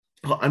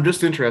 I'm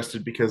just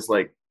interested because,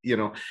 like,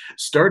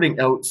 starting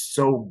out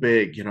so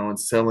big, and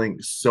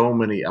selling so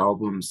many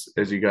albums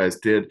as you guys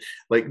did,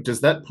 like,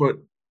 does that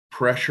put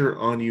pressure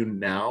on you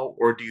now,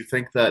 or do you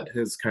think that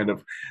has kind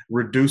of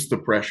reduced the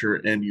pressure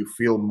and you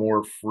feel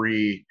more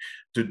free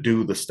to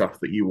do the stuff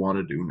that you want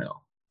to do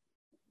now?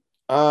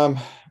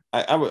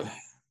 I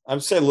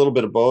would say a little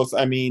bit of both.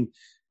 I mean,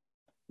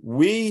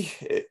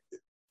 the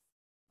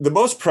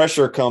most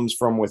pressure comes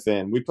from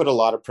within. We put a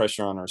lot of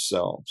pressure on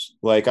ourselves.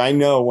 Like, I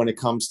know when it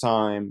comes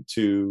time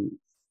to,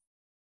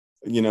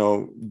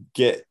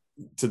 get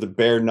to the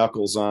bare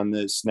knuckles on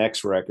this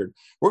next record,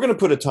 we're going to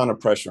put a ton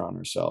of pressure on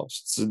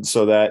ourselves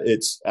so that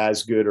it's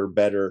as good or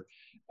better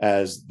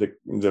as the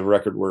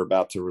record we're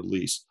about to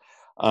release.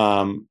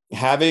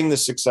 Having the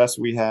success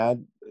we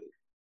had,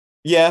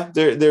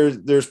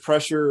 there's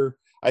pressure.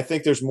 I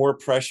think there's more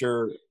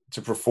pressure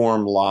to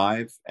perform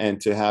live and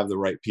to have the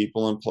right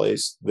people in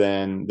place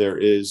than there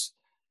is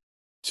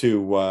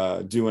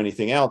to do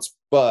anything else.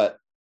 But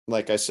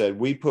like I said,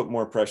 we put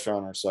more pressure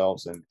on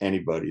ourselves than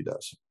anybody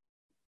does.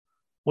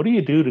 What do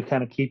you do to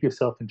kind of keep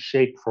yourself in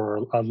shape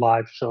for a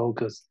live show?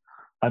 Because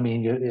I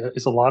mean,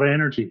 it's a lot of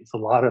energy. There's a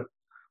lot of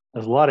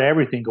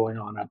everything going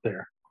on out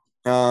there.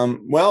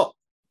 Well,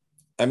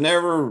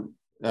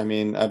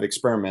 I've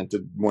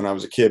experimented when I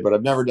was a kid, but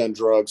I've never done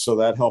drugs, so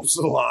that helps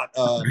a lot.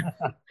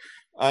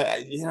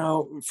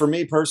 For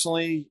me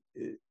personally,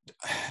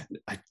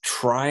 I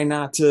try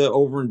not to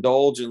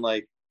overindulge in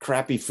like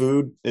crappy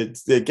food.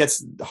 It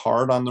gets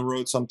hard on the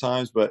road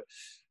sometimes, but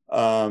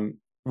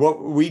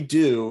what we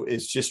do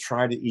is just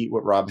try to eat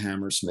what Rob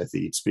Hammersmith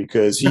eats,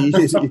 because he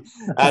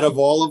out of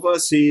all of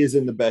us, he is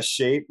in the best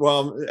shape.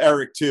 Well,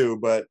 Eric too,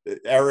 but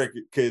Eric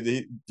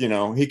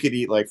he could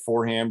eat like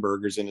 4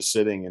 hamburgers in a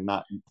sitting and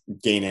not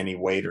gain any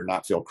weight or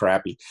not feel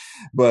crappy.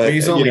 But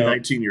he's only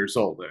 19 years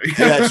old.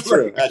 That's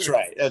true. That's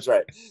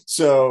right.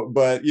 So,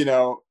 but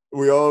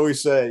we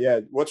always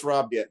say, what's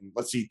Rob getting?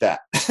 Let's eat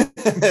that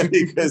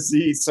because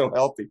he's so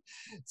healthy.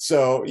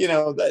 So,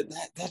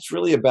 that's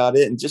really about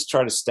it. And just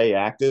try to stay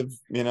active.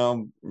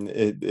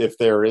 If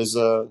there is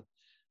a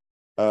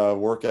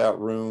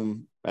workout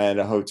room at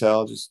a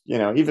hotel, just,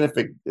 even if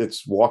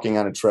it's walking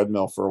on a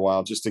treadmill for a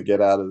while, just to get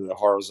out of the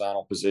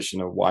horizontal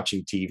position of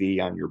watching TV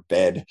on your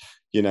bed,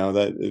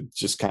 that it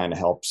just kind of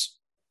helps.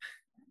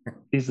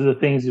 These are the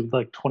things you,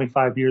 like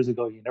 25 years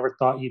ago, you never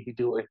thought you'd be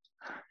doing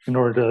in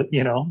order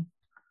to,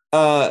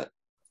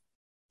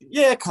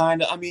 yeah,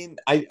 kind of. I mean,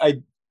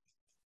 I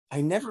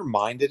never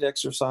minded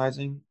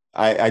exercising.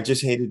 I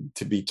just hated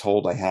to be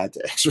told I had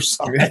to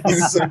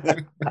exercise.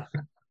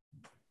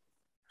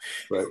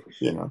 But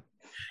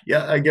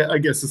yeah, I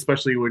guess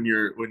especially when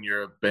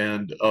you're a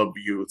band of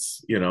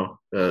youths,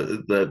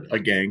 that a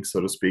gang, so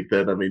to speak,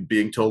 that, I mean,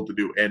 being told to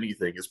do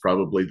anything is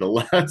probably the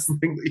last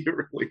thing that you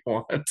really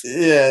want.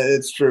 Yeah,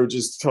 it's true.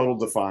 Just total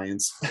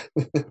defiance.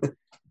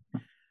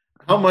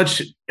 How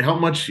much,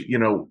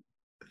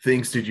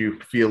 things did you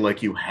feel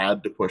like you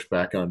had to push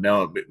back on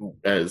now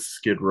as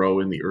Skid Row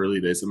in the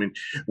early days? I mean,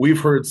 we've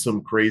heard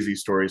some crazy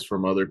stories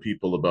from other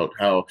people about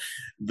how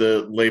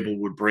the label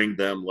would bring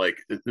them like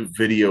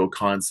video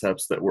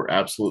concepts that were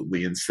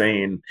absolutely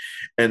insane.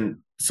 And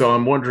so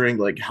I'm wondering,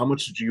 like, how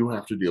much did you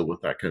have to deal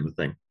with that kind of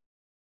thing?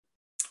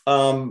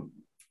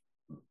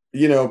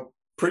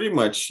 Pretty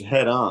much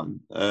head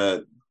on.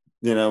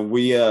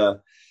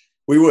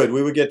 We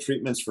would get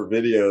treatments for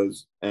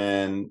videos,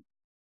 and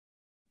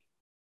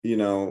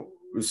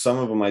some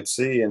of them I'd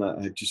see and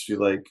I'd just be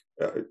like,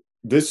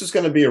 this is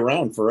going to be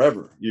around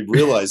forever. You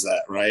realize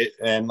that, right?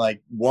 And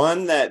like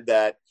one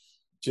that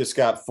just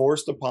got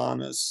forced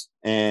upon us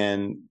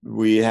and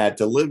we had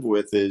to live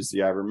with is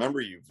the I Remember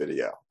You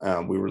video.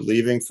 We were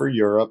leaving for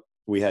Europe.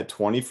 We had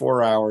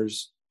 24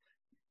 hours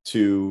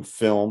to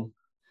film,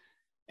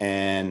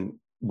 and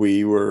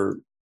we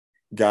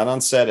got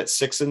on set at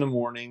 6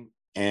 a.m.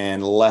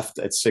 and left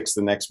at 6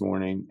 the next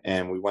morning,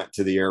 and we went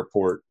to the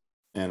airport,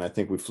 and I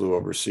think we flew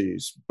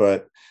overseas.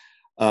 But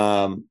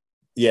and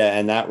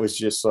that was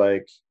just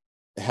like,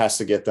 it has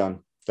to get done.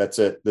 That's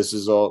it. This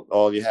is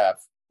all you have.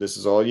 This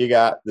is all you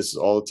got. This is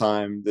all the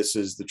time. This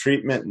is the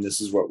treatment, and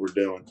this is what we're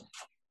doing.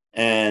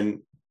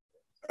 And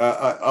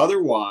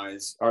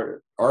otherwise,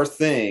 our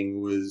thing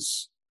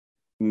was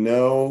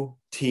no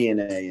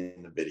TNA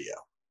in the video.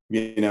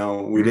 We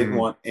didn't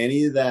want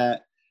any of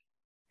that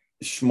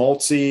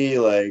schmaltzy,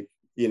 like,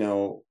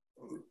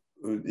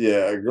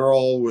 a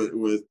girl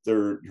with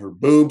her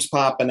boobs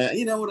popping out.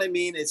 You know what I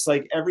mean? It's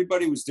like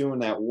everybody was doing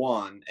that,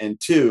 one. And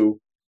two,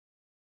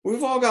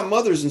 we've all got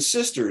mothers and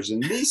sisters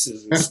and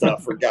nieces and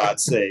stuff, for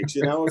God's sakes.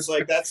 It's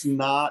like, that's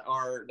not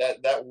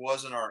that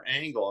wasn't our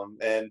angle.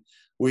 And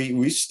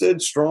we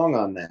stood strong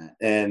on that.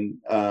 And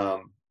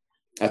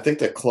I think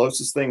the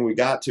closest thing we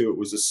got to it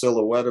was a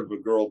silhouette of a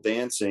girl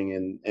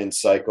dancing in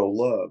Psycho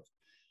Love.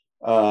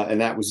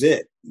 And that was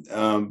it.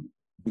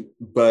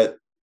 But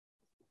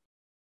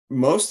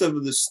most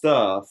of the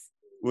stuff,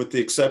 with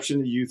the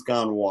exception of Youth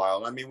Gone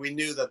Wild, I mean, we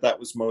knew that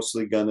was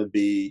mostly going to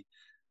be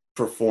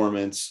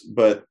performance,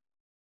 but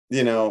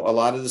you know, a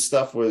lot of the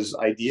stuff was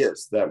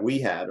ideas that we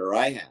had or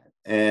I had,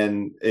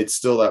 and it's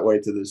still that way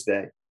to this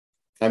day.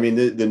 I mean,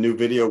 the new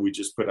video we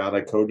just put out, I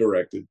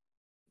co-directed.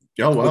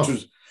 Oh, wow. Which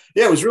was,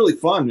 yeah, it was really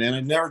fun, man.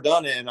 I'd never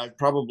done it, and I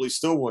probably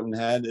still wouldn't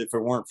have if it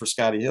weren't for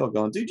Scotty Hill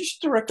going, dude, you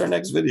should direct our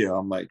next video.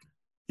 I'm like,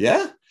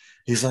 yeah.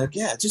 He's like,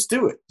 yeah, just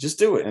do it. Just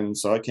do it. And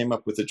so I came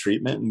up with a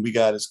treatment, and we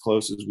got as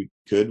close as we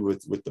could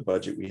with the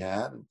budget we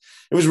had. And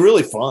it was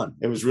really fun.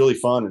 It was really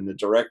fun. And the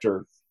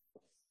director,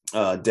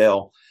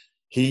 Dell,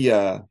 he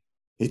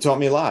taught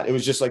me a lot. It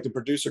was just like the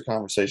producer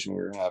conversation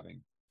we were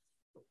having.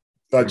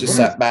 I just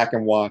sat back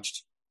and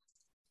watched.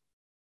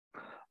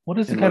 What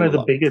is kind of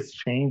the biggest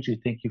change you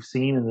think you've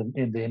seen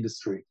in the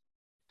industry?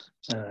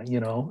 You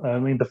know, I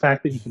mean, the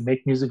fact that you can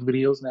make music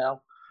videos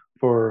now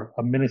for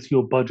a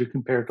minuscule budget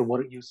compared to what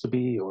it used to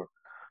be, or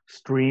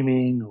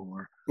streaming,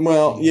 or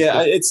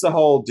it's the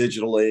whole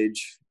digital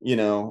age. You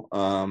know,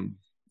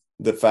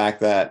 the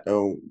fact that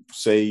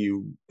say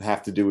you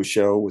have to do a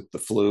show with the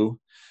flu,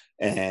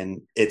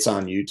 and it's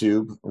on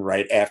YouTube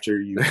right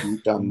after you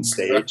boot on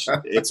stage.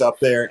 It's up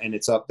there, and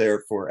it's up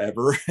there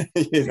forever.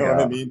 You know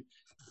what I mean?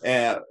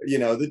 You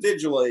know, the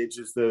digital age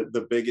is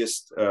the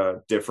biggest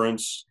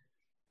difference.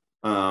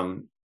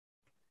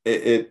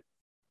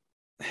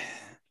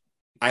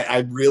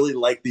 I really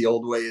like the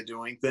old way of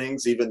doing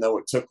things, even though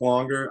it took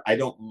longer. I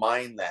don't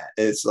mind that.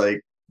 It's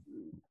like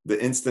the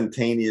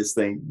instantaneous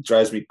thing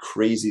drives me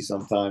crazy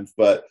sometimes,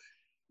 but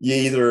you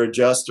either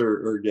adjust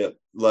or get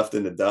left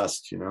in the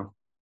dust, you know?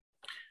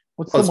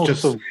 What's the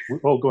most?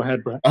 Oh, go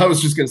ahead, Brett. I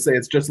was just going to say,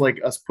 it's just like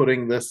us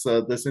putting this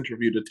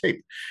interview to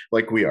tape,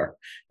 like we are.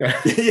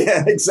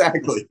 Yeah,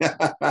 exactly.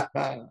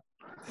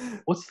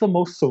 What's the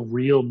most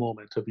surreal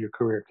moment of your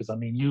career? Because I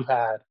mean, you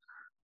had,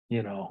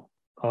 you know,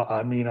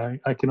 I mean,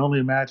 I can only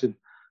imagine.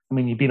 I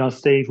mean, you've been on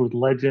stage with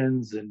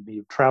legends, and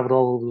you've traveled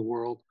all over the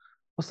world.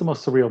 What's the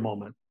most surreal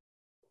moment?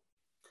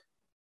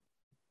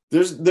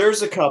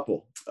 There's a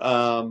couple.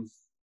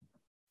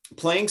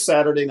 Playing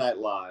Saturday Night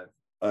Live.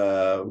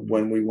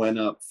 When we went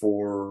up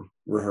for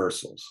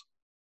rehearsals,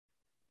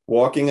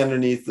 walking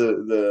underneath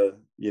the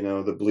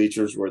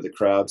bleachers where the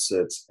crowd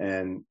sits,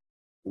 and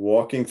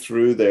walking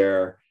through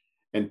there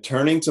and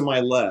turning to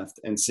my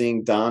left and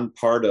seeing Don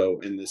Pardo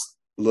in this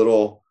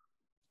little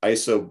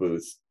ISO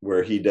booth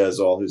where he does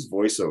all his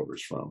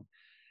voiceovers from.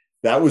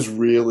 That was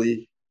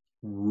really,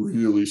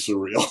 really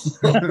surreal.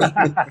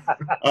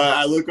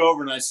 I look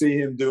over and I see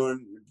him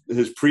doing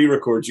his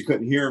pre-records. You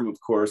couldn't hear him, of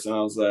course, and I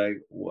was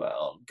like,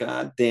 well,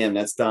 god damn,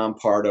 that's Don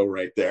Pardo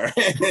right there.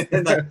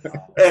 and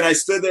I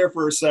stood there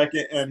for a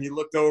second, and he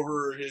looked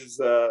over his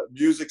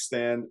music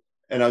stand,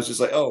 and I was just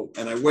like, oh,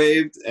 and I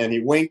waved, and he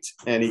winked,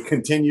 and he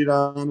continued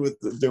on with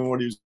doing what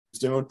he was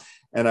doing,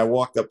 and I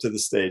walked up to the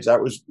stage.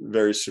 That was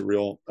very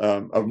surreal.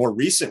 A more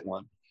recent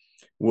one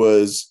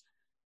was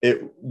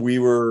we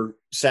were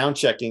sound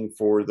checking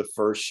for the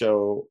first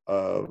show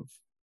of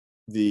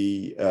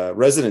the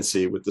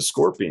residency with the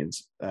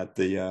Scorpions at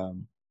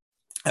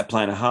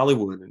Planet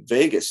Hollywood in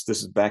Vegas.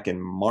 This is back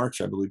in March,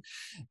 I believe.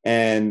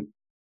 And,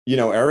 you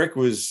know,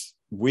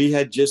 we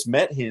had just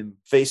met him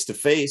face to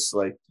face.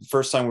 Like the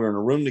first time we were in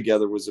a room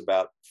together was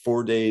about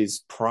 4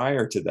 days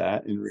prior to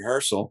that in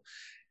rehearsal.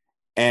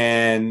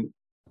 And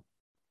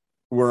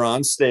we're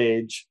on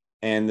stage,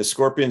 and the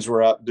Scorpions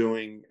were up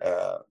doing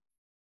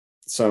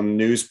some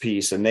news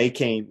piece, and they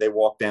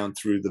walked down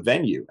through the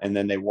venue, and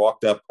then they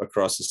walked up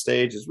across the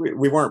stage.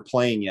 We weren't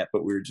playing yet,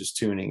 but we were just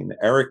tuning. And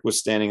Eric was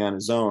standing on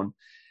his own,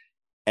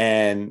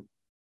 and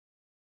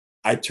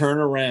I turn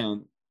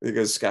around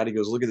because Scotty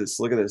goes, look at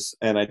this.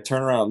 And I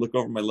turn around, look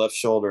over my left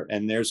shoulder,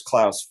 and there's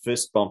Klaus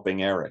fist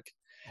bumping Eric.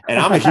 And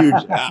I'm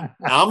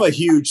a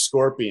huge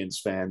Scorpions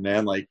fan,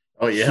 man. Like,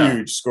 oh yeah,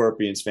 huge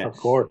Scorpions fan, of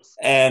course.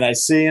 And I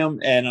see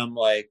him, and I'm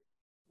like,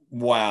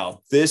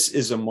 wow, this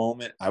is a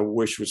moment I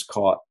wish was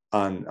caught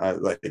on.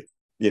 Like,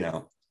 you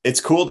know,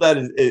 it's cool that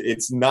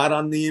it's not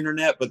on the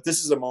internet, but this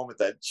is a moment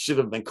that should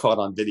have been caught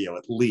on video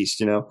at least,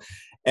 you know.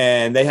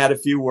 And they had a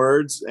few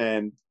words,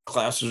 and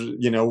Klaus was,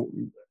 you know,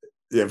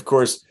 of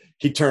course,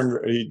 he turned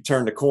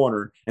the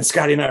corner, and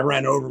Scotty and I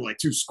ran over like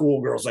two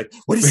schoolgirls, like,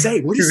 what'd he say?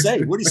 What'd he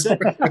say? What'd he say?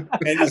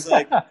 And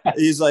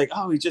he's like,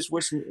 oh, he just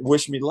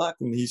wished me luck.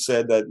 And he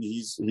said that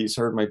he's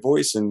heard my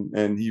voice,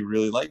 and he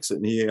really likes it.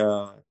 And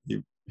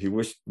he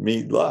wished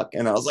me luck.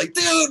 And I was like,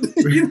 dude,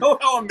 you know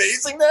how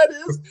amazing that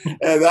is?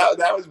 And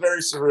that was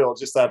very surreal,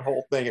 just that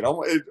whole thing.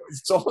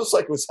 It's almost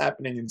like it was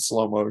happening in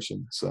slow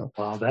motion. So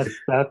wow,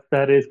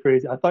 that is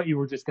crazy. I thought you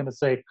were just gonna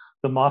say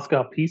the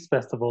Moscow Peace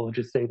Festival and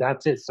just say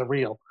that's it,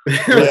 surreal.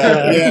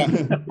 Yeah.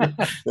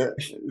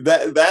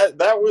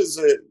 That was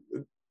it.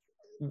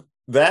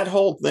 That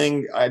whole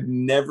thing,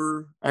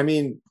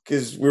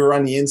 because we were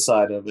on the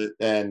inside of it,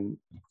 and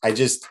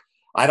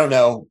I don't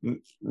know.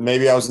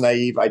 Maybe I was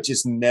naive. I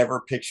just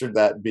never pictured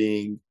that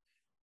being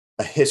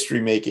a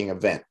history making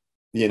event.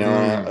 You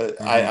know,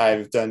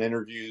 I've done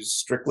interviews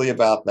strictly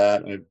about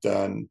that. I've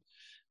done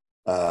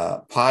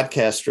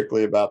podcasts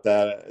strictly about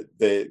that.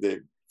 They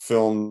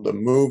filmed a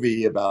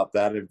movie about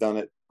that. I've done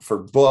it for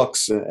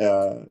books,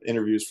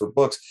 interviews for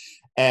books.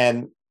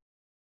 And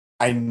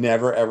I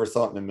never, ever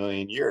thought in a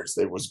million years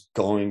there was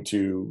going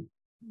to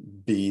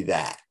be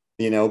that.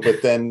 You know,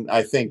 but then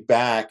I think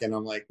back and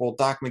I'm like, well,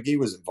 Doc McGhee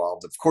was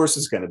involved. Of course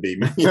it's going to be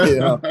me, you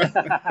know.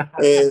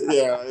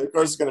 Yeah, of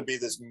course it's going to be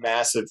this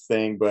massive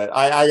thing. But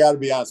I got to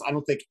be honest, I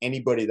don't think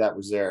anybody that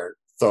was there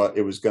thought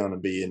it was going to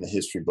be in the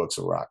history books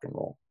of rock and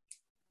roll.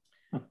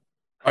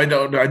 I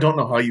don't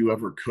know how you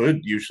ever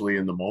could usually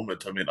in the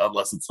moment. I mean,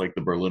 unless it's like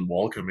the Berlin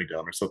Wall coming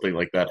down or something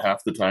like that.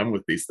 Half the time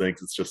with these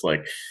things, it's just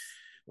like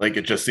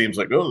it just seems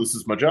like, oh, this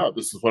is my job.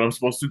 This is what I'm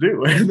supposed to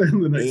do. And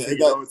then the next thing you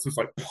know, it's just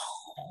like.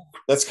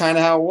 That's kind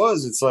of how it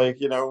was. It's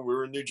like, you know, we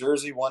were in New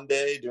Jersey one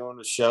day doing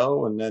a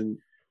show, and then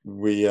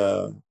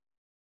the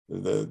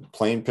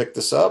plane picked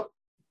us up.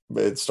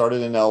 It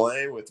started in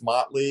LA with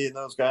Motley and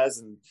those guys,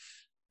 and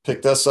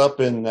picked us up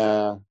in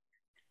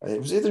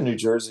it was either New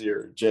Jersey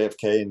or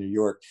JFK in New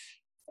York,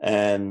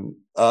 and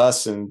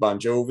us and Bon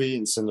Jovi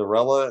and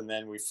Cinderella, and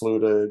then we flew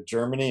to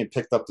Germany and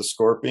picked up the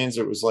Scorpions.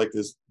 It was like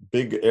this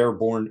big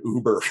airborne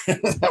Uber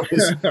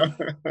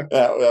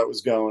that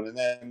was going, and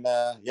then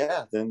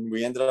then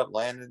we ended up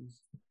landing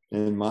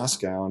in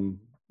Moscow, and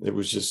it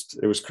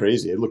was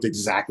crazy. It looked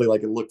exactly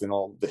like it looked in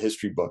all the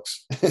history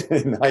books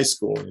in high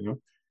school, you know.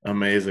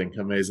 Amazing.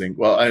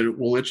 Well, I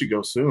will let you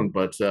go soon,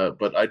 but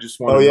I just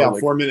want. Oh yeah, I'm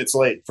 4 minutes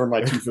late for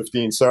my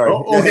 2:15. Sorry.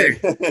 Oh,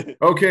 okay.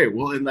 Okay.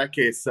 Well, in that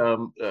case,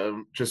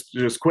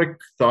 just quick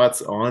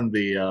thoughts on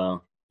the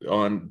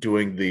on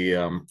doing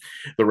the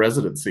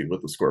residency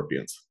with the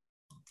Scorpions.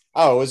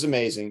 Oh, it was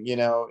amazing. You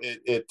know,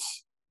 it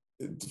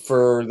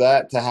for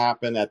that to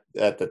happen at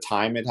the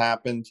time it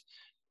happened.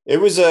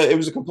 It was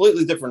a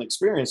completely different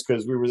experience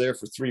because we were there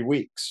for 3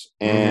 weeks,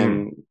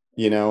 and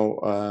you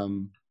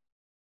know.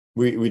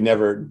 We'd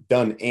never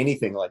done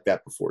anything like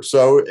that before.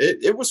 So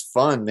it was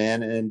fun,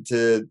 man. And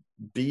to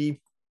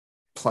be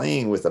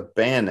playing with a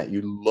band that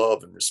you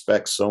love and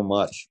respect so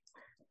much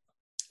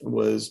it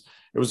was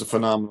a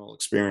phenomenal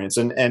experience.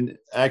 And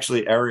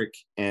actually Eric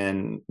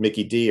and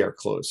Mickey D are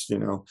close, you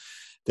know,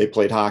 they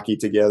played hockey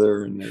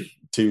together, and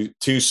they're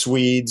two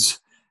Swedes,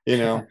 you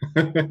know.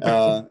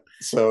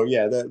 So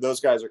yeah,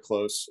 those guys are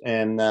close.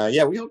 And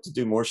we hope to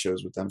do more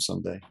shows with them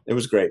someday. It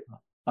was great.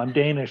 I'm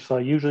Danish, so I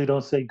usually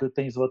don't say good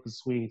things about the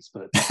Swedes,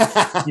 but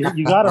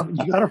you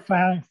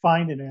gotta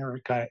find an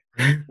Eric. I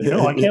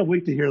can't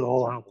wait to hear the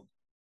whole album.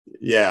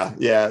 Yeah.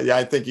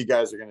 I think you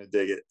guys are gonna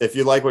dig it. If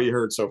you like what you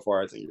heard so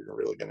far, I think you're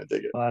really gonna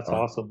dig it. Well, that's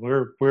awesome.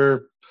 We're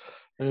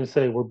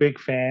big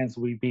fans.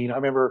 I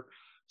remember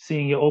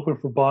seeing you open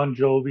for Bon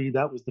Jovi.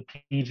 That was the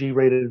PG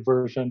rated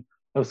version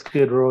of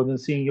Skid Row, and then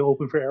seeing you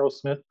open for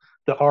Aerosmith.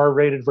 The R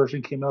rated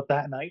version came out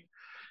that night,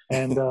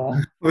 and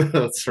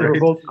that's right. They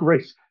were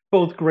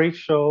both great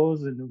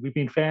shows, and we've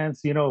been fans,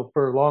 you know,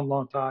 for a long,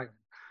 long time.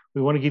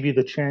 We want to give you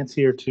the chance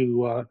here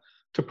to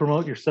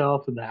promote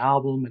yourself and the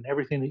album and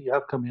everything that you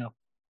have coming up.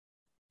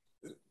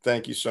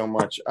 Thank you so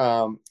much.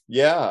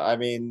 I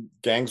mean,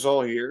 Gang's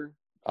All Here,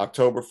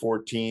 October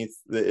 14th.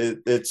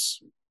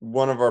 It's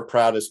one of our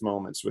proudest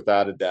moments,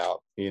 without a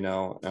doubt, you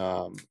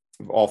know,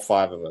 all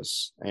 5 of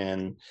us.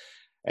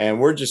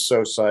 And we're just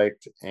so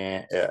psyched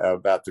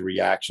about the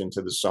reaction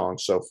to the song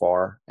so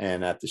far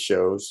and at the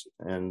shows.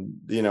 And,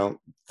 you know,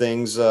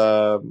 things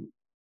are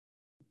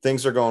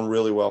going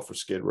really well for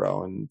Skid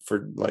Row. And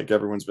for, like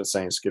everyone's been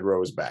saying, Skid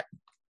Row is back.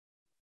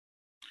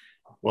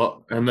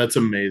 Well, and that's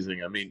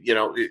amazing. I mean, you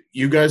know,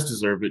 you guys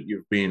deserve it.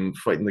 You've been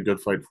fighting the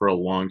good fight for a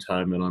long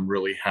time, and I'm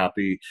really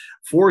happy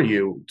for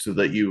you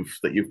that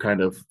you've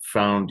kind of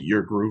found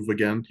your groove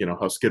again. You know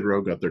how Skid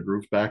Row got their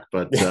groove back,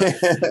 but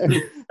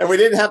and we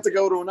didn't have to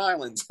go to an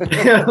island.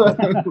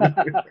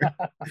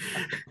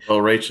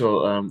 Well,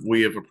 Rachel,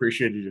 we have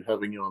appreciated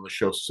having you on the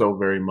show so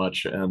very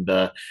much, and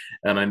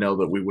I know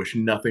that we wish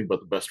nothing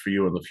but the best for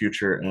you in the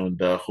future, and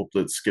hope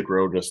that Skid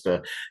Row just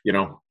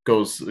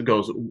goes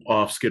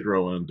off Skid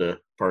Row and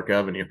Park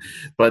Avenue.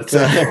 But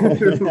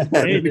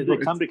hey, did they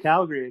come to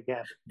Calgary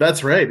again?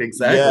 That's right,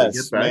 exactly.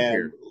 Yes, get back man.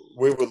 here.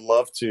 We would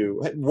love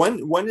to.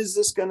 When is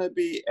this going to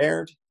be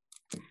aired?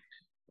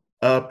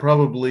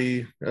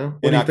 Probably.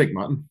 What do you think,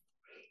 Martin?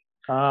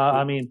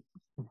 I mean,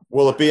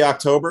 will it be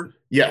October?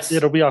 Yes,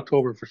 it'll be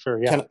October for sure.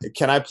 Yeah.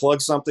 Can I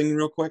plug something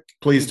real quick?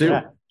 Please do.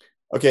 Yeah.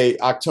 Okay,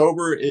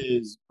 October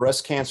is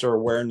Breast Cancer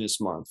Awareness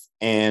Month,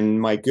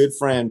 and my good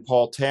friend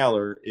Paul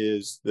Taylor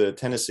is the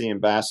Tennessee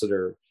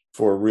ambassador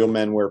for Real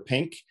Men Wear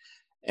Pink.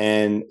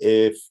 And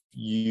if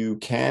you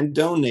can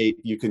donate,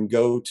 you can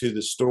go to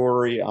the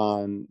story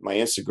on my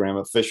Instagram,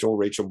 official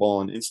Rachel Ball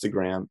on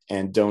Instagram,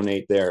 and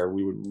donate there.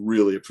 We would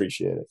really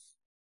appreciate it.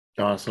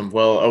 Awesome.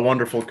 Well, a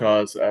wonderful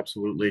cause,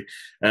 absolutely,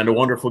 and a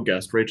wonderful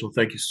guest. Rachel,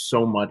 thank you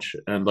so much.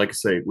 And like I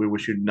say, we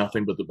wish you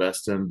nothing but the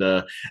best, and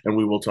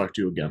we will talk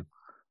to you again.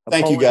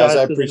 Thank you, guys.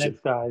 I appreciate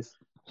it. Guys.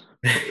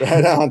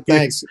 Right on.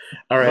 Thanks.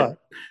 All right.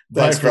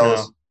 Thanks, Bye for fellas.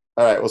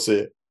 now. All right. We'll see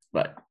you.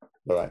 Bye.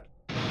 Bye-bye.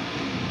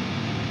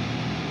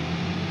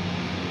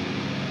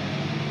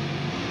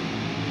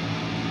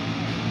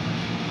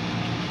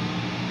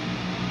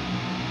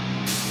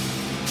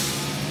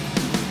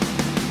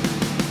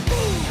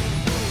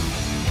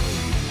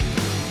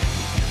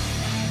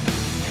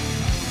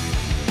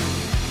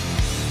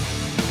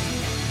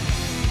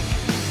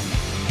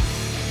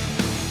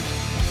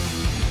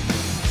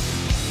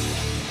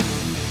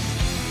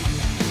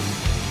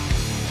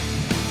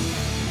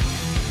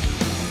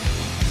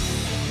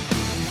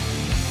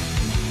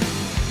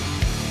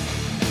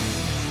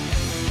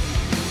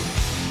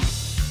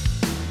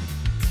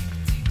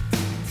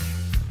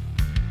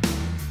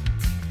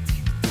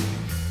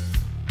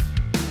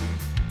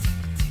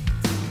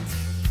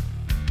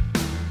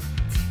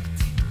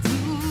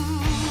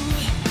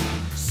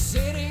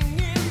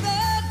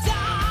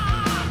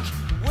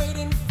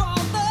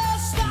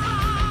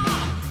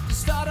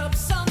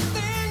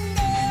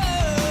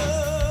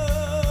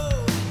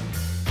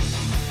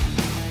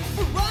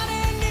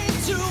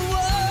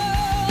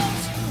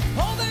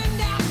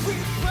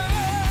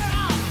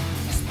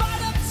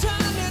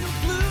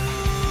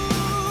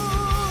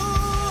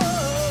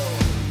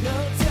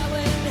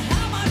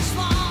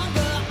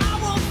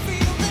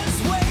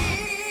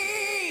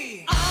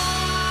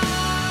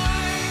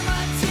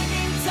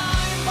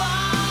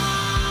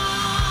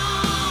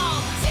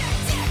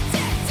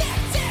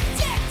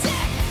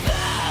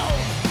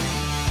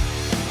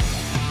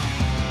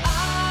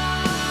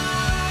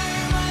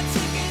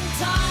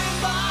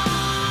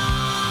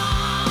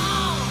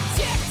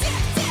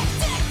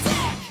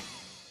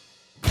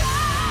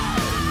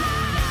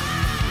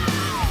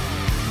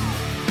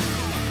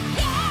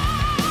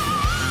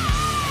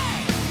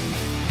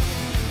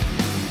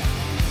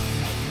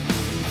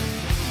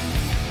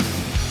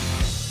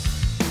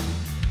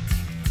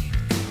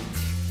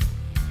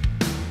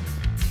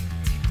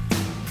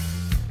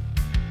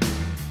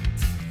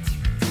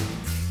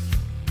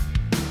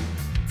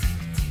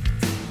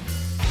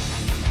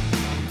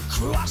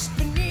 Crushed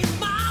beneath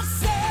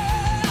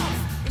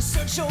myself in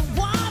search of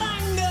one.